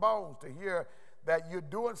to your bones to hear that you're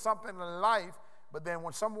doing something in life, but then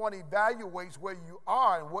when someone evaluates where you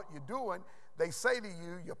are and what you're doing, they say to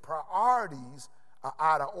you, your priorities are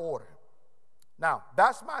out of order. Now,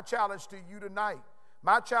 that's my challenge to you tonight.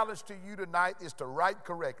 My challenge to you tonight is to right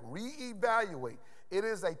correct, reevaluate. It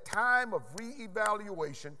is a time of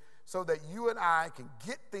reevaluation so that you and I can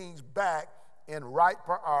get things back in right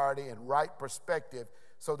priority and right perspective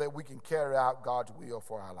so that we can carry out God's will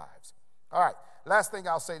for our lives. All right, last thing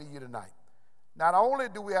I'll say to you tonight. Not only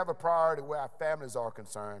do we have a priority where our families are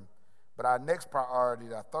concerned, but our next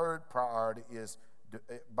priority, our third priority, is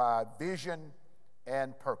by vision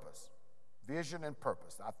and purpose. Vision and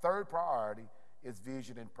purpose. Our third priority is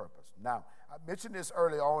vision and purpose. Now, I mentioned this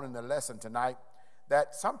early on in the lesson tonight,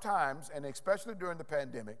 that sometimes, and especially during the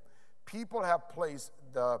pandemic, people have placed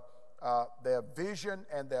their vision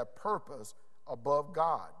and their purpose above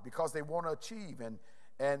God because they want to achieve.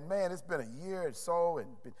 And man, it's been a year or so,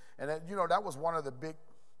 and you know, that was one of the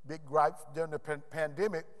big gripes during the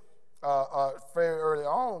pandemic very early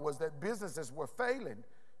on, was that businesses were failing.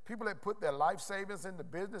 People had put their life savings into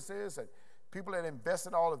businesses, and people had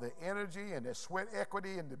invested all of their energy and their sweat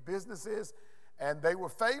equity into businesses, and they were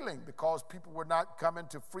failing because people were not coming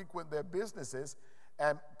to frequent their businesses,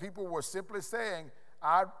 and people were simply saying,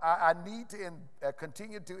 I need to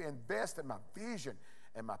continue to invest in my vision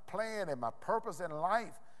and my plan and my purpose in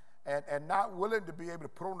life, and not willing to be able to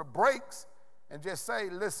put on the brakes and just say,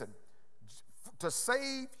 listen, to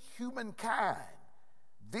save humankind,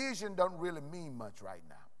 vision doesn't really mean much right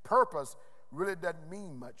now. Purpose really doesn't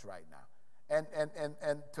mean much right now.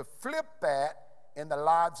 And to flip that in the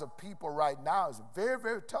lives of people right now is very,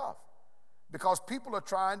 very tough, because people are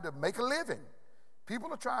trying to make a living.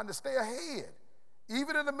 People are trying to stay ahead,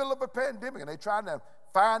 even in the middle of a pandemic, and they're trying to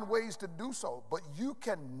find ways to do so. But you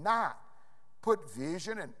cannot put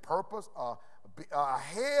vision and purpose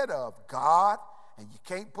ahead of God, and you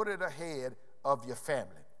can't put it ahead of your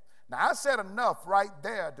family. Now, I said enough right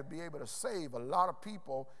there to be able to save a lot of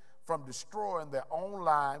people from destroying their own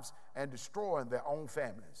lives and destroying their own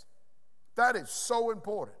families. That is so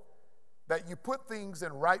important, that you put things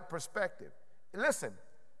in right perspective. Listen,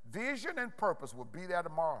 vision and purpose will be there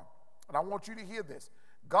tomorrow. And I want you to hear this.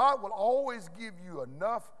 God will always give you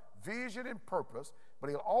enough vision and purpose, but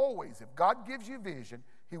he'll always, if God gives you vision,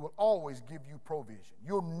 he will always give you provision.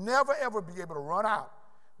 You'll never, ever be able to run out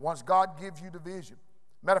once God gives you the vision.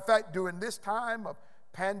 Matter of fact, during this time of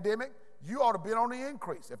pandemic, you ought to be on the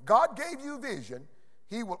increase. If God gave you vision,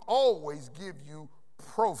 he will always give you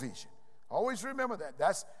provision. Always remember that.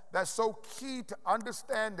 That's so key to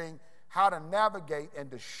understanding how to navigate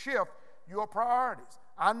and to shift your priorities.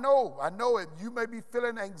 I know it. You may be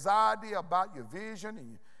feeling anxiety about your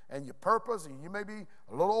vision and your purpose, and you may be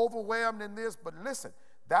a little overwhelmed in this, but listen,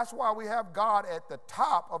 that's why we have God at the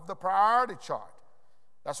top of the priority chart.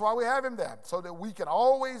 That's why we have him there, so that we can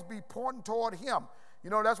always be pointing toward him.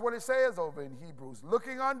 You know, that's what it says over in Hebrews,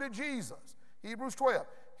 looking unto Jesus. Hebrews 12,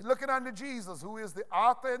 he's looking unto Jesus, who is the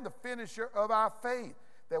author and the finisher of our faith,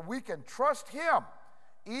 that we can trust him,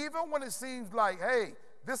 even when it seems like, hey,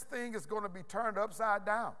 this thing is going to be turned upside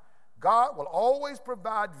down. God will always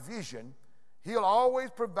provide vision. He'll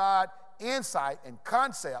always provide insight and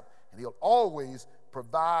concept, and he'll always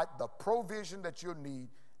provide the provision that you'll need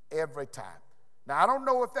every time. Now, I don't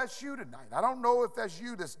know if that's you tonight. I don't know if that's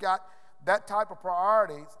you that's got that type of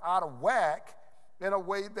priorities out of whack in a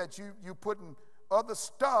way that you're putting other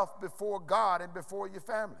stuff before God and before your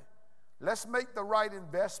family. Let's make the right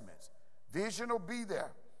investments. Vision will be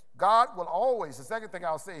there. God will always, the second thing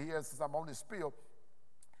I'll say here, since I'm on this spiel,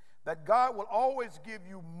 that God will always give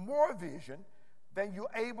you more vision than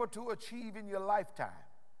you're able to achieve in your lifetime.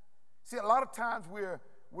 See, a lot of times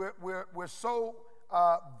we're so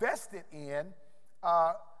vested in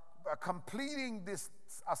completing this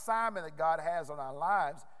assignment that God has on our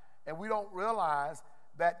lives, and we don't realize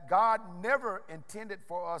that God never intended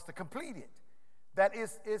for us to complete it. That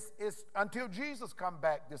is until Jesus come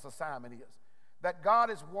back, this assignment is. That God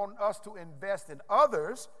is wanting us to invest in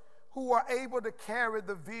others who are able to carry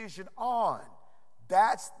the vision on.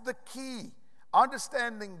 That's the key.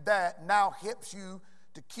 Understanding that now helps you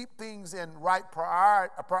to keep things in right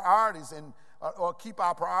priorities or keep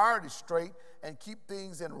our priorities straight and keep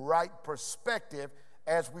things in right perspective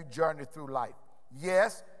as we journey through life.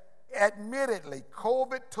 Yes, admittedly,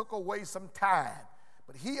 COVID took away some time,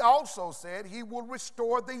 but he also said he will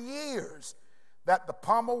restore the years that the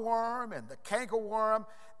pommel worm and the cankerworm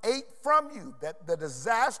ate from you, that the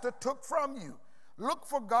disaster took from you. Look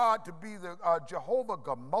for God to be the Jehovah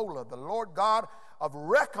Gamola, the Lord God of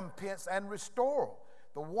recompense and restoral,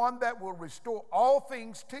 the one that will restore all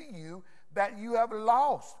things to you that you have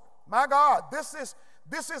lost. My God, this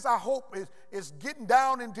is I hope, is getting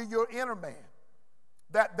down into your inner man,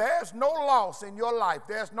 that there's no loss in your life,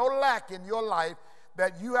 there's no lack in your life,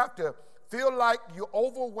 that you have to feel like you're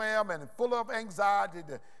overwhelmed and full of anxiety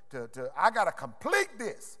I got to complete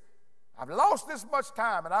this. I've lost this much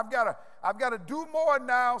time, and I've got to do more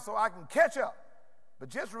now so I can catch up. But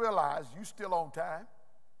just realize you're still on time.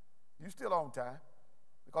 You're still on time.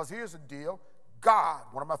 Because here's the deal. God,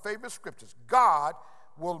 one of my favorite scriptures, God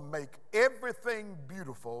will make everything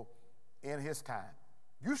beautiful in his time.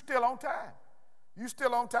 You're still on time. You're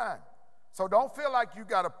still on time. So don't feel like you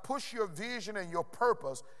got to push your vision and your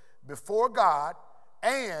purpose before God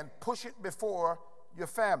and push it before your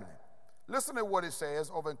family. Listen to what it says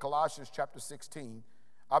over in Colossians chapter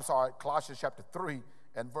 3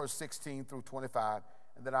 and verse 16 through 25,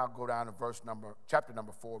 and then I'll go down to chapter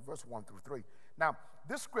number 4, verse 1 through 3. Now,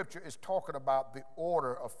 this scripture is talking about the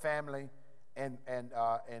order of family, and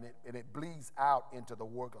it bleeds out into the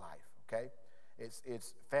work life, okay?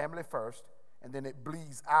 It's family first, and then it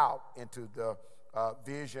bleeds out into the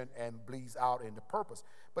vision and bleeds out into purpose.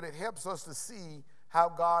 But it helps us to see how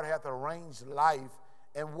God hath arranged life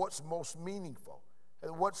and what's most meaningful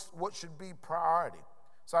and what should be priority.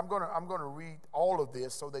 So I'm going to read all of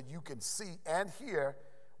this so that you can see and hear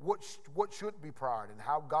what should be priority and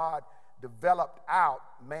how God developed out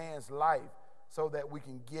man's life so that we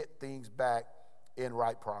can get things back in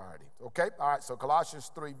right priority. Okay? All right, so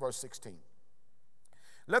Colossians 3, verse 16.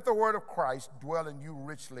 Let the word of Christ dwell in you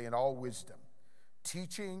richly in all wisdom,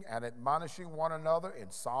 teaching and admonishing one another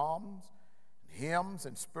in psalms, hymns,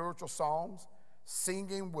 and spiritual songs,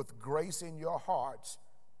 singing with grace in your hearts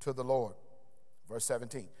to the Lord. Verse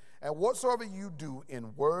 17. And whatsoever you do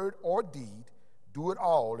in word or deed, do it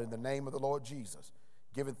all in the name of the Lord Jesus,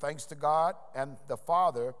 giving thanks to God and the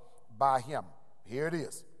Father by him. Here it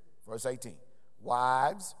is. Verse 18.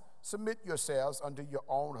 Wives, submit yourselves unto your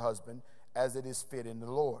own husband as it is fit in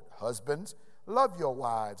the Lord. Husbands, love your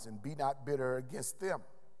wives and be not bitter against them.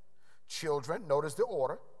 Children, notice the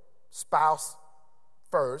order. Spouse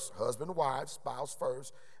first, husband, wife, spouse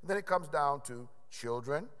first. And then it comes down to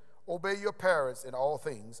children, obey your parents in all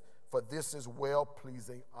things, for this is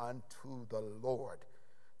well-pleasing unto the Lord.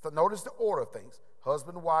 So notice the order of things.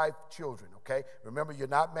 Husband, wife, children, okay? Remember, you're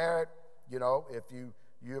not married. You know, if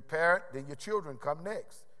you're a parent, then your children come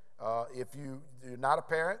next. If you're not a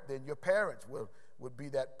parent, then your parents would be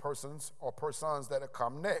that persons or persons that have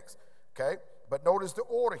come next, okay? But notice the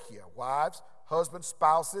order here. Wives, husbands,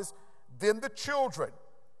 spouses, then the children.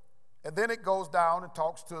 And then it goes down and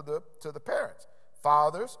talks to the parents.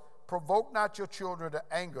 Fathers, provoke not your children to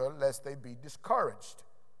anger, lest they be discouraged.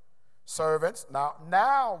 Servants,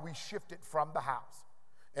 now we shift it from the house.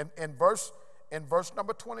 In verse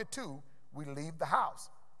number 22, we leave the house.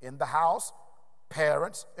 In the house,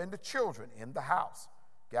 parents and the children in the house.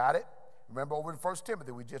 Got it? Remember over in 1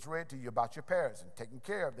 Timothy, we just read to you about your parents and taking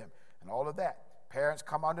care of them and all of that. Parents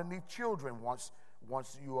come underneath children once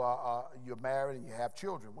you're married and you have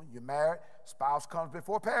children. When you're married, spouse comes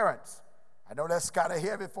before parents. I know that's kind of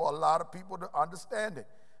heavy for a lot of people to understand it,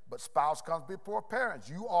 but spouse comes before parents.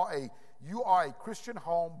 You are a Christian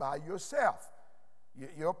home by yourself.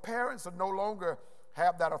 Your parents are no longer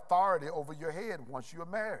have that authority over your head once you're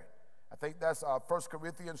married. I think that's 1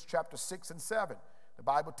 Corinthians chapter 6 and 7. The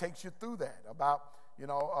Bible takes you through that about,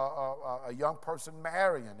 a young person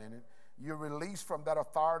marrying, and you're released from that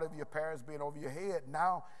authority of your parents being over your head.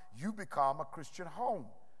 Now you become a Christian home,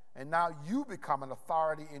 and now you become an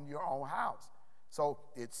authority in your own house. So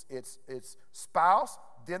it's spouse,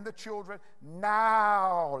 then the children.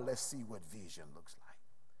 Now let's see what vision looks like.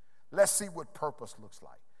 Let's see what purpose looks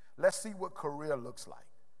like. Let's see what career looks like.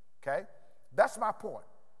 Okay? That's my point.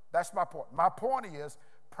 That's my point. My point is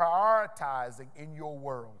prioritizing in your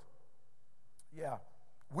world. Yeah,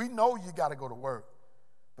 we know you got to go to work,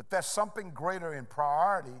 but there's something greater in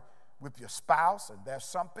priority with your spouse, and there's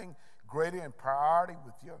something greater in priority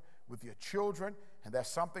with your children, and there's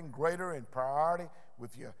something greater in priority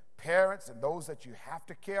with your parents and those that you have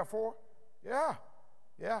to care for. Yeah.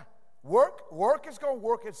 Work is going to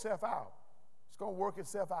work itself out. It's going to work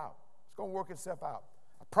itself out. It's going to work itself out.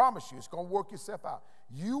 I promise you, it's going to work itself out.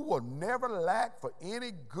 You will never lack for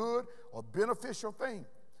any good or beneficial thing.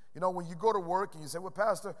 You know, when you go to work and you say, well,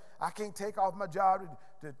 Pastor, I can't take off my job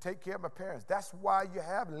to take care of my parents. That's why you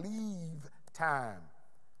have leave time.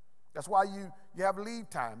 That's why you have leave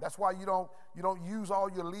time. That's why you don't use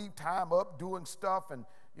all your leave time up doing stuff. And,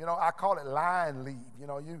 you know, I call it lying leave. You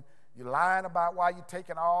know, you're lying about why you're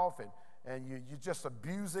taking off, and you're just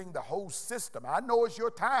abusing the whole system. I know it's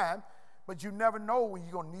your time, but you never know when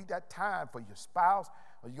you're going to need that time for your spouse,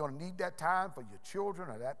 or you're going to need that time for your children,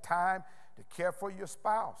 or that time to care for your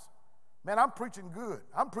spouse. Man, I'm preaching good.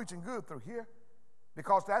 I'm preaching good through here,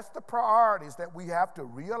 because that's the priorities that we have to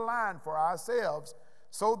realign for ourselves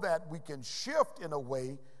so that we can shift in a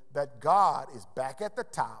way that God is back at the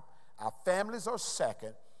top, our families are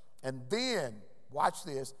second, and then, watch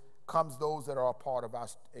this, comes those that are a part of our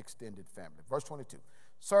extended family. Verse 22.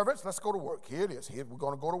 Servants, let's go to work. Here it is. Here we're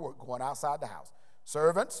going to go to work, going outside the house.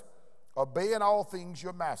 Servants, obey in all things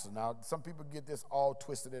your masters. Now, some people get this all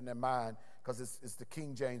twisted in their mind because it's the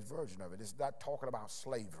King James version of it. It's not talking about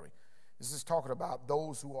slavery. This is talking about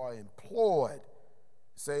those who are employed.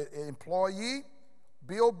 Say, employee,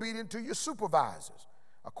 be obedient to your supervisors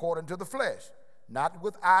according to the flesh, not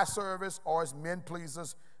with eye service or as men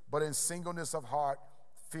pleasers, but in singleness of heart,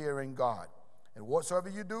 fearing God. And whatsoever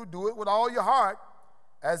you do, do it with all your heart,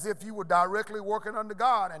 as if you were directly working under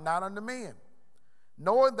God and not under men,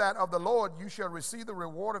 knowing that of the Lord you shall receive the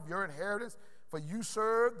reward of your inheritance, for you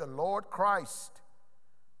serve the Lord Christ.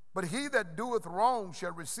 But he that doeth wrong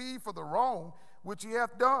shall receive for the wrong which he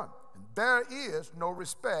hath done. And there is no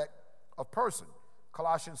respect of person.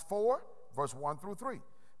 Colossians 4, verse 1 through 3.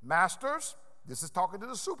 Masters, this is talking to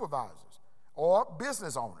the supervisors or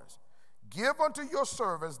business owners, give unto your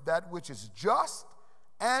servants that which is just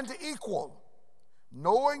and equal,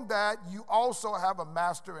 knowing that you also have a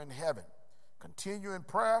master in heaven. Continue in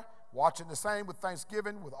prayer, watching the same with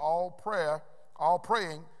thanksgiving, with all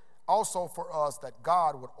praying also for us, that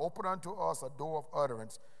God would open unto us a door of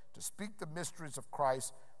utterance to speak the mysteries of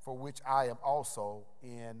Christ, for which I am also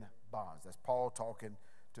in bonds. That's Paul talking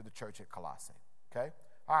to the church at Colossae. Okay?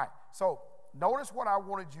 All right. So notice what I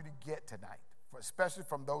wanted you to get tonight, especially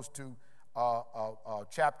from those two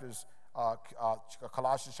chapters,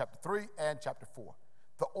 Colossians chapter 3 and chapter 4.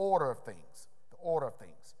 The order of things. The order of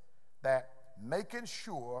things. That making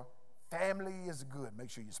sure family is good. Make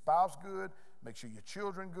sure your spouse good. Make sure your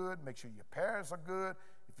children good. Make sure your parents are good.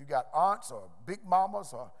 If you got aunts or big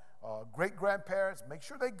mamas or great-grandparents, make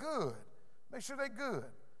sure they're good. Make sure they're good.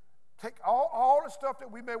 Take all the stuff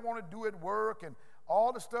that we may want to do at work and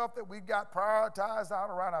all the stuff that we got prioritized out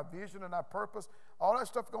around our vision and our purpose, all that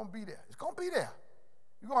stuff is going to be there. It's going to be there.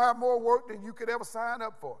 You're going to have more work than you could ever sign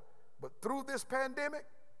up for. But through this pandemic,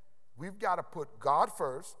 we've got to put God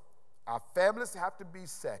first. Our families have to be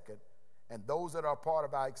second. And those that are part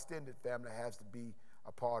of our extended family has to be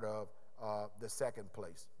a part of the second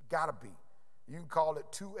place. Got to be. You can call it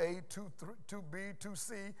 2A, 2B,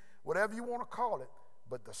 2C, whatever you want to call it.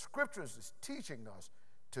 But the scriptures is teaching us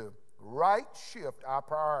to right shift our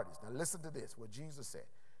priorities. Now listen to this, what Jesus said.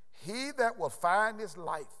 He that will find his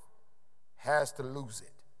life has to lose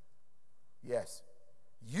it. Yes,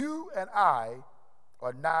 you and I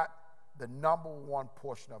are not the number one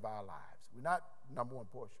portion of our lives. We're not number one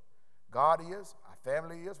portion. God is, our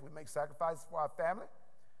family is. We make sacrifices for our family.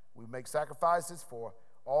 We make sacrifices for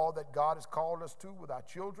all that God has called us to with our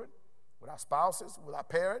children, with our spouses, with our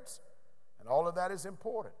parents, and all of that is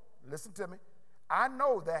important. Listen to me. I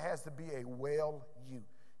know there has to be a well you.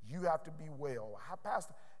 You have to be well.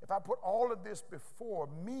 Pastor, if I put all of this before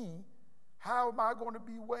me, how am I going to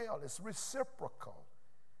be well? It's reciprocal.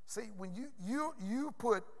 See, when you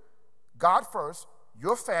put God first,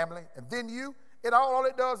 your family, and then you, all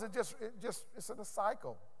it does is it's in a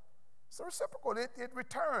cycle. It's a reciprocal. It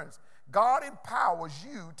returns. God empowers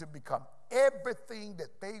you to become everything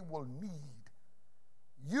that they will need.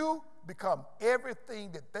 You become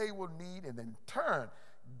everything that they will need, and in turn,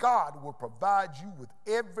 God will provide you with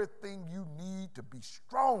everything you need to be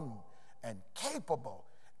strong and capable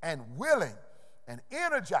and willing and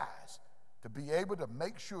energized to be able to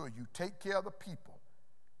make sure you take care of the people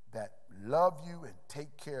that love you and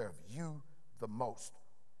take care of you the most.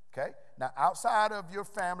 Okay? Now, outside of your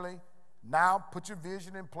family, now put your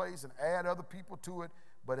vision in place and add other people to it,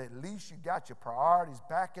 but at least you got your priorities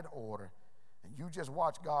back in order, and you just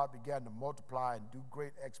watch God begin to multiply and do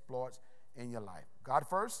great exploits in your life. God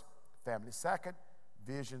first, family second,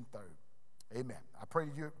 vision third. Amen. I pray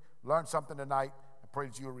that you learned something tonight. I pray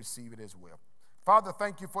that you'll receive it as well. Father,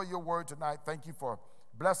 thank you for your word tonight. Thank you for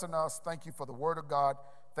blessing us. Thank you for the word of God.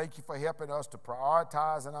 Thank you for helping us to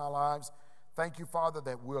prioritize in our lives. Thank you, Father,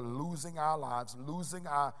 that we're losing our lives, losing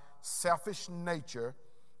our selfish nature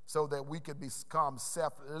so that we can become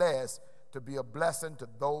selfless to be a blessing to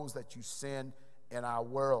those that you send in our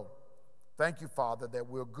world. Thank you, Father, that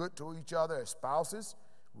we're good to each other as spouses.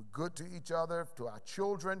 We're good to each other, to our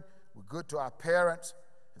children. We're good to our parents.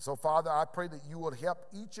 And so, Father, I pray that you will help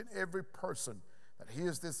each and every person that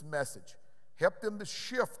hears this message. Help them to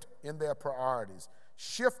shift in their priorities,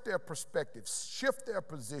 shift their perspectives, shift their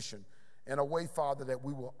position in a way, Father, that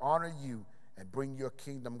we will honor you and bring your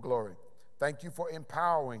kingdom glory. Thank you for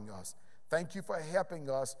empowering us. Thank you for helping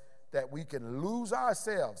us that we can lose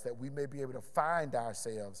ourselves, that we may be able to find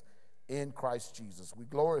ourselves in Christ Jesus. We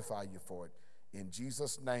glorify you for it. In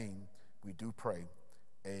Jesus' name, we do pray.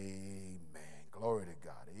 Amen. Glory to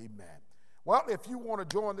God. Amen. Well, if you want to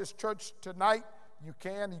join this church tonight, you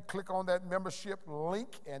can. You click on that membership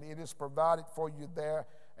link, and it is provided for you there,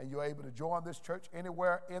 and you're able to join this church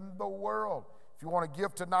anywhere in the world. If you want to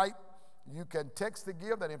give tonight, you can text to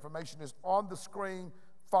give. That information is on the screen.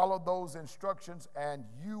 Follow those instructions, and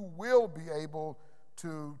you will be able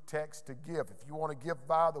to text to give. If you want to give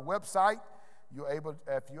via the website, if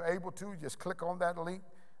you're able to, just click on that link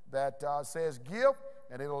that says give,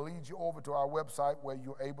 and it'll lead you over to our website where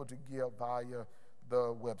you're able to give via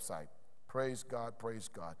the website. Praise God, praise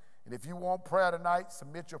God. And if you want prayer tonight,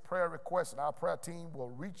 submit your prayer request, and our prayer team will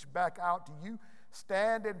reach back out to you,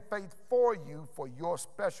 stand in faith for you for your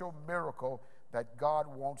special miracle that God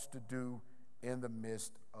wants to do in the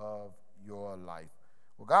midst of your life.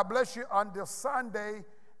 Well, God bless you until Sunday,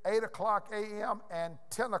 8 o'clock a.m. and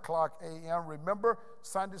 10 o'clock a.m. Remember,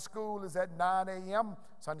 Sunday school is at 9 a.m.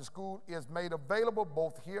 Sunday school is made available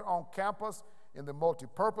both here on campus in the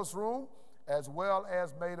multipurpose room, as well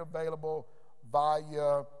as made available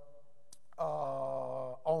via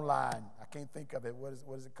online. I can't think of it. What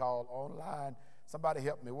is it called? Online. Somebody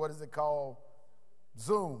help me. What is it called?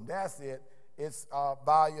 Zoom. That's it. It's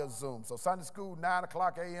via Zoom. So Sunday school, 9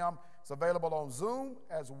 o'clock a.m. It's available on Zoom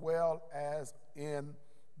as well as in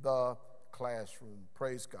the classroom.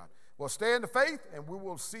 Praise God. Well, stay in the faith, and we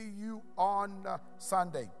will see you on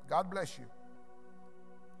Sunday. God bless you.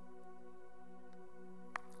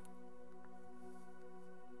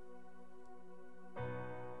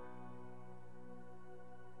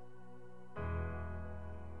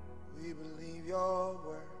 We believe your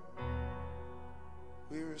word.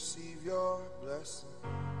 We receive your blessing.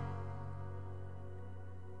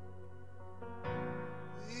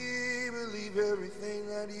 We believe everything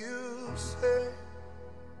that you say.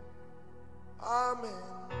 Amen.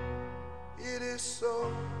 It is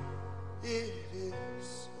so. It is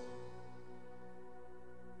so.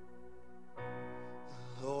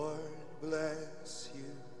 The Lord bless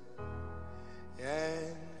you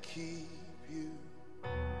and keep you.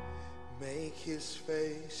 Make his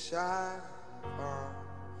face shine upon you.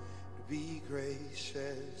 Be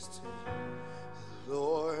gracious to you. The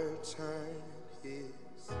Lord turn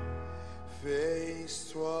his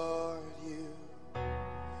face toward you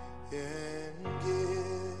and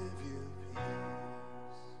give you peace.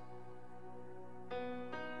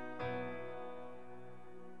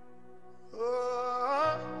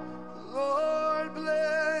 Oh, Lord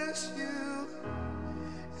bless you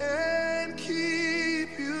and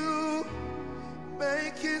keep you.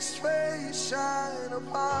 Make his face shine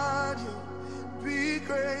upon you. Be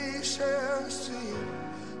gracious to you.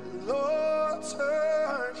 Lord,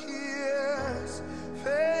 turn his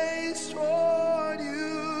face toward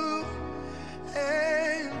you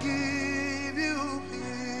and give you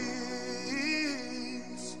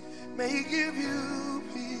peace. May he give you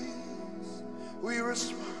peace. We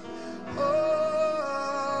respond.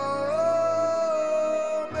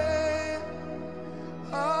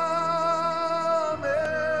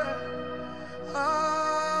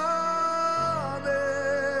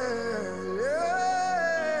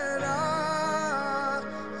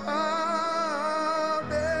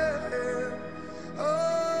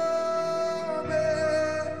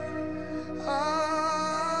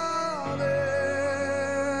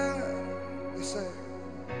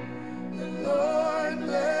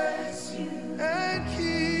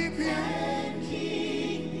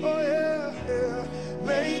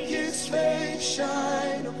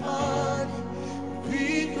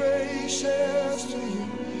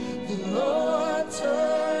 the Lord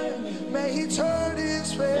turn, may he turn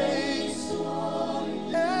his face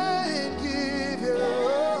and give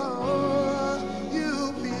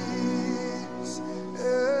you peace.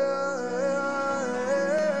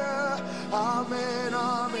 Amen,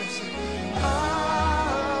 amen.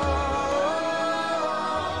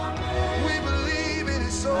 We believe it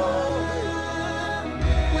is so.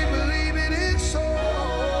 We believe it is so.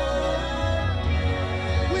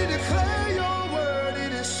 We declare your word,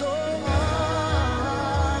 it is so.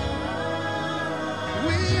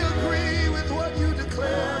 We agree with what you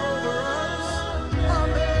declare over us.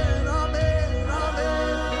 Amen, amen,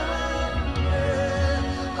 amen.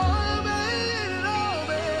 Amen,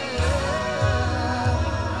 amen.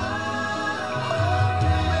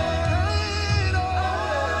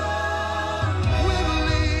 We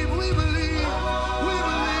believe, we believe, we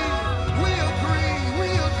believe, we agree, we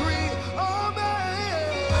agree. Amen.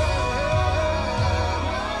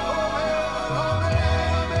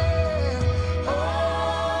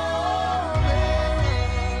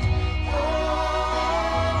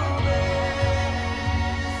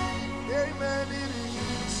 Amen, it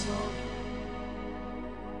is so.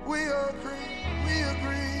 We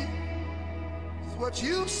agree with what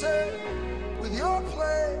you say, with your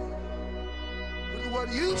plan, with what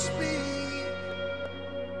you speak.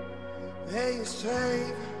 May his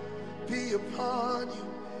favor be upon you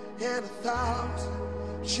and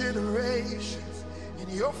 1,000 generations, in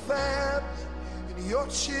your family, in your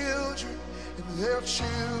children, and their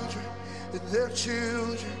children, and their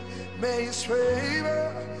children. May his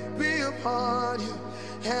favor be upon you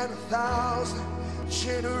and 1,000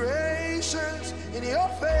 generations, in your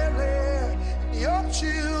family, in your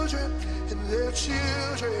children, and their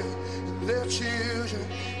children, and their children.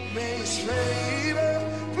 May his favor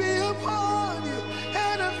be upon you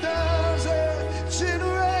and 1,000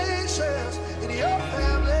 generations, in your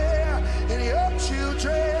family, in your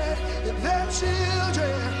children, and their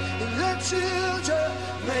children, and their children.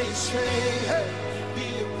 May his favor be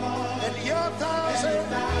upon and your 1,000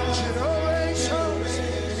 generations,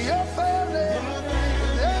 in your family,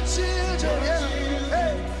 and their children. Yeah.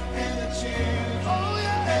 Hey. Oh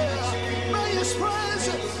yeah. May his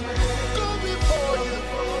presence go before you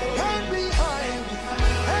and behind you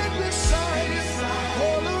and beside you,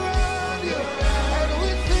 all around you and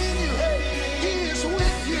within you. Hey, he is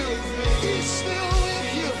with you. He's still with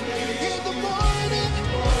you in the morning,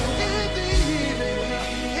 in the evening,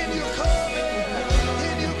 in your car.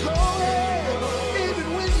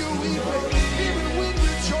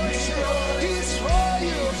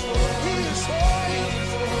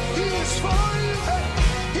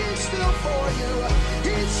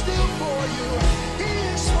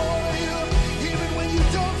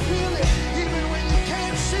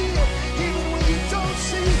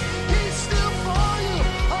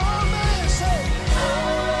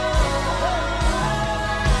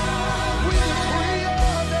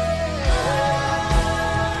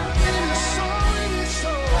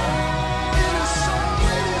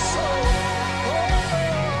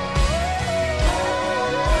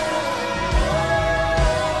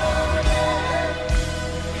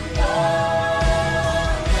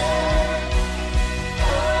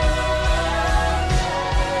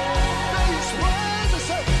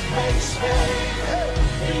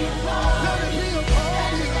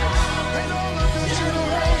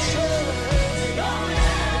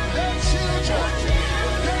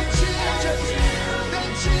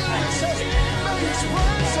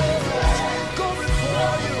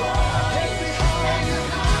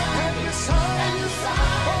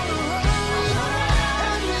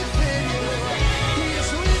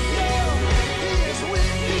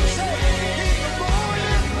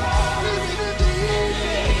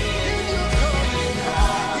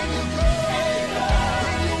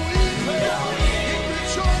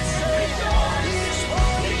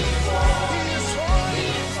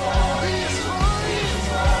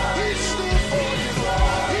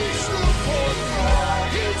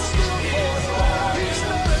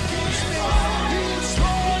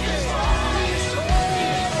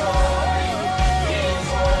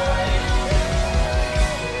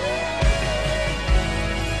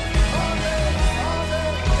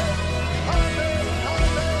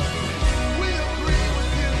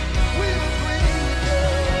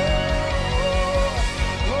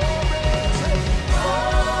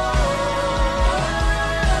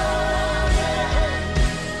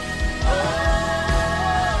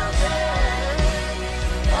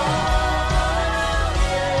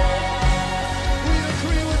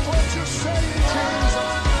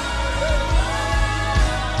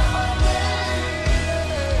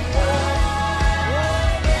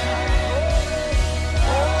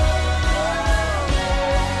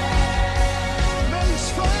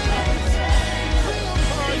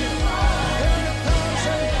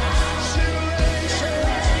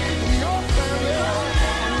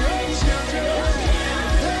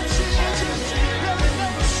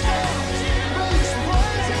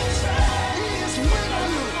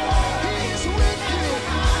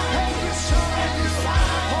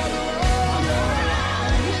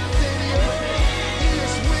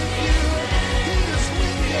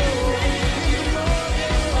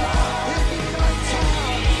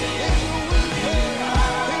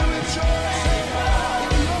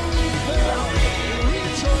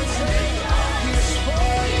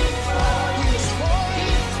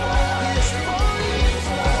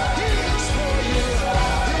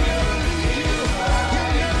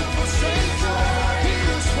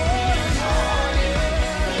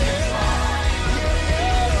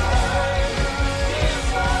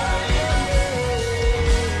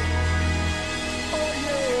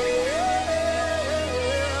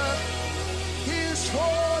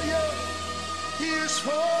 for you. He is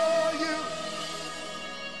for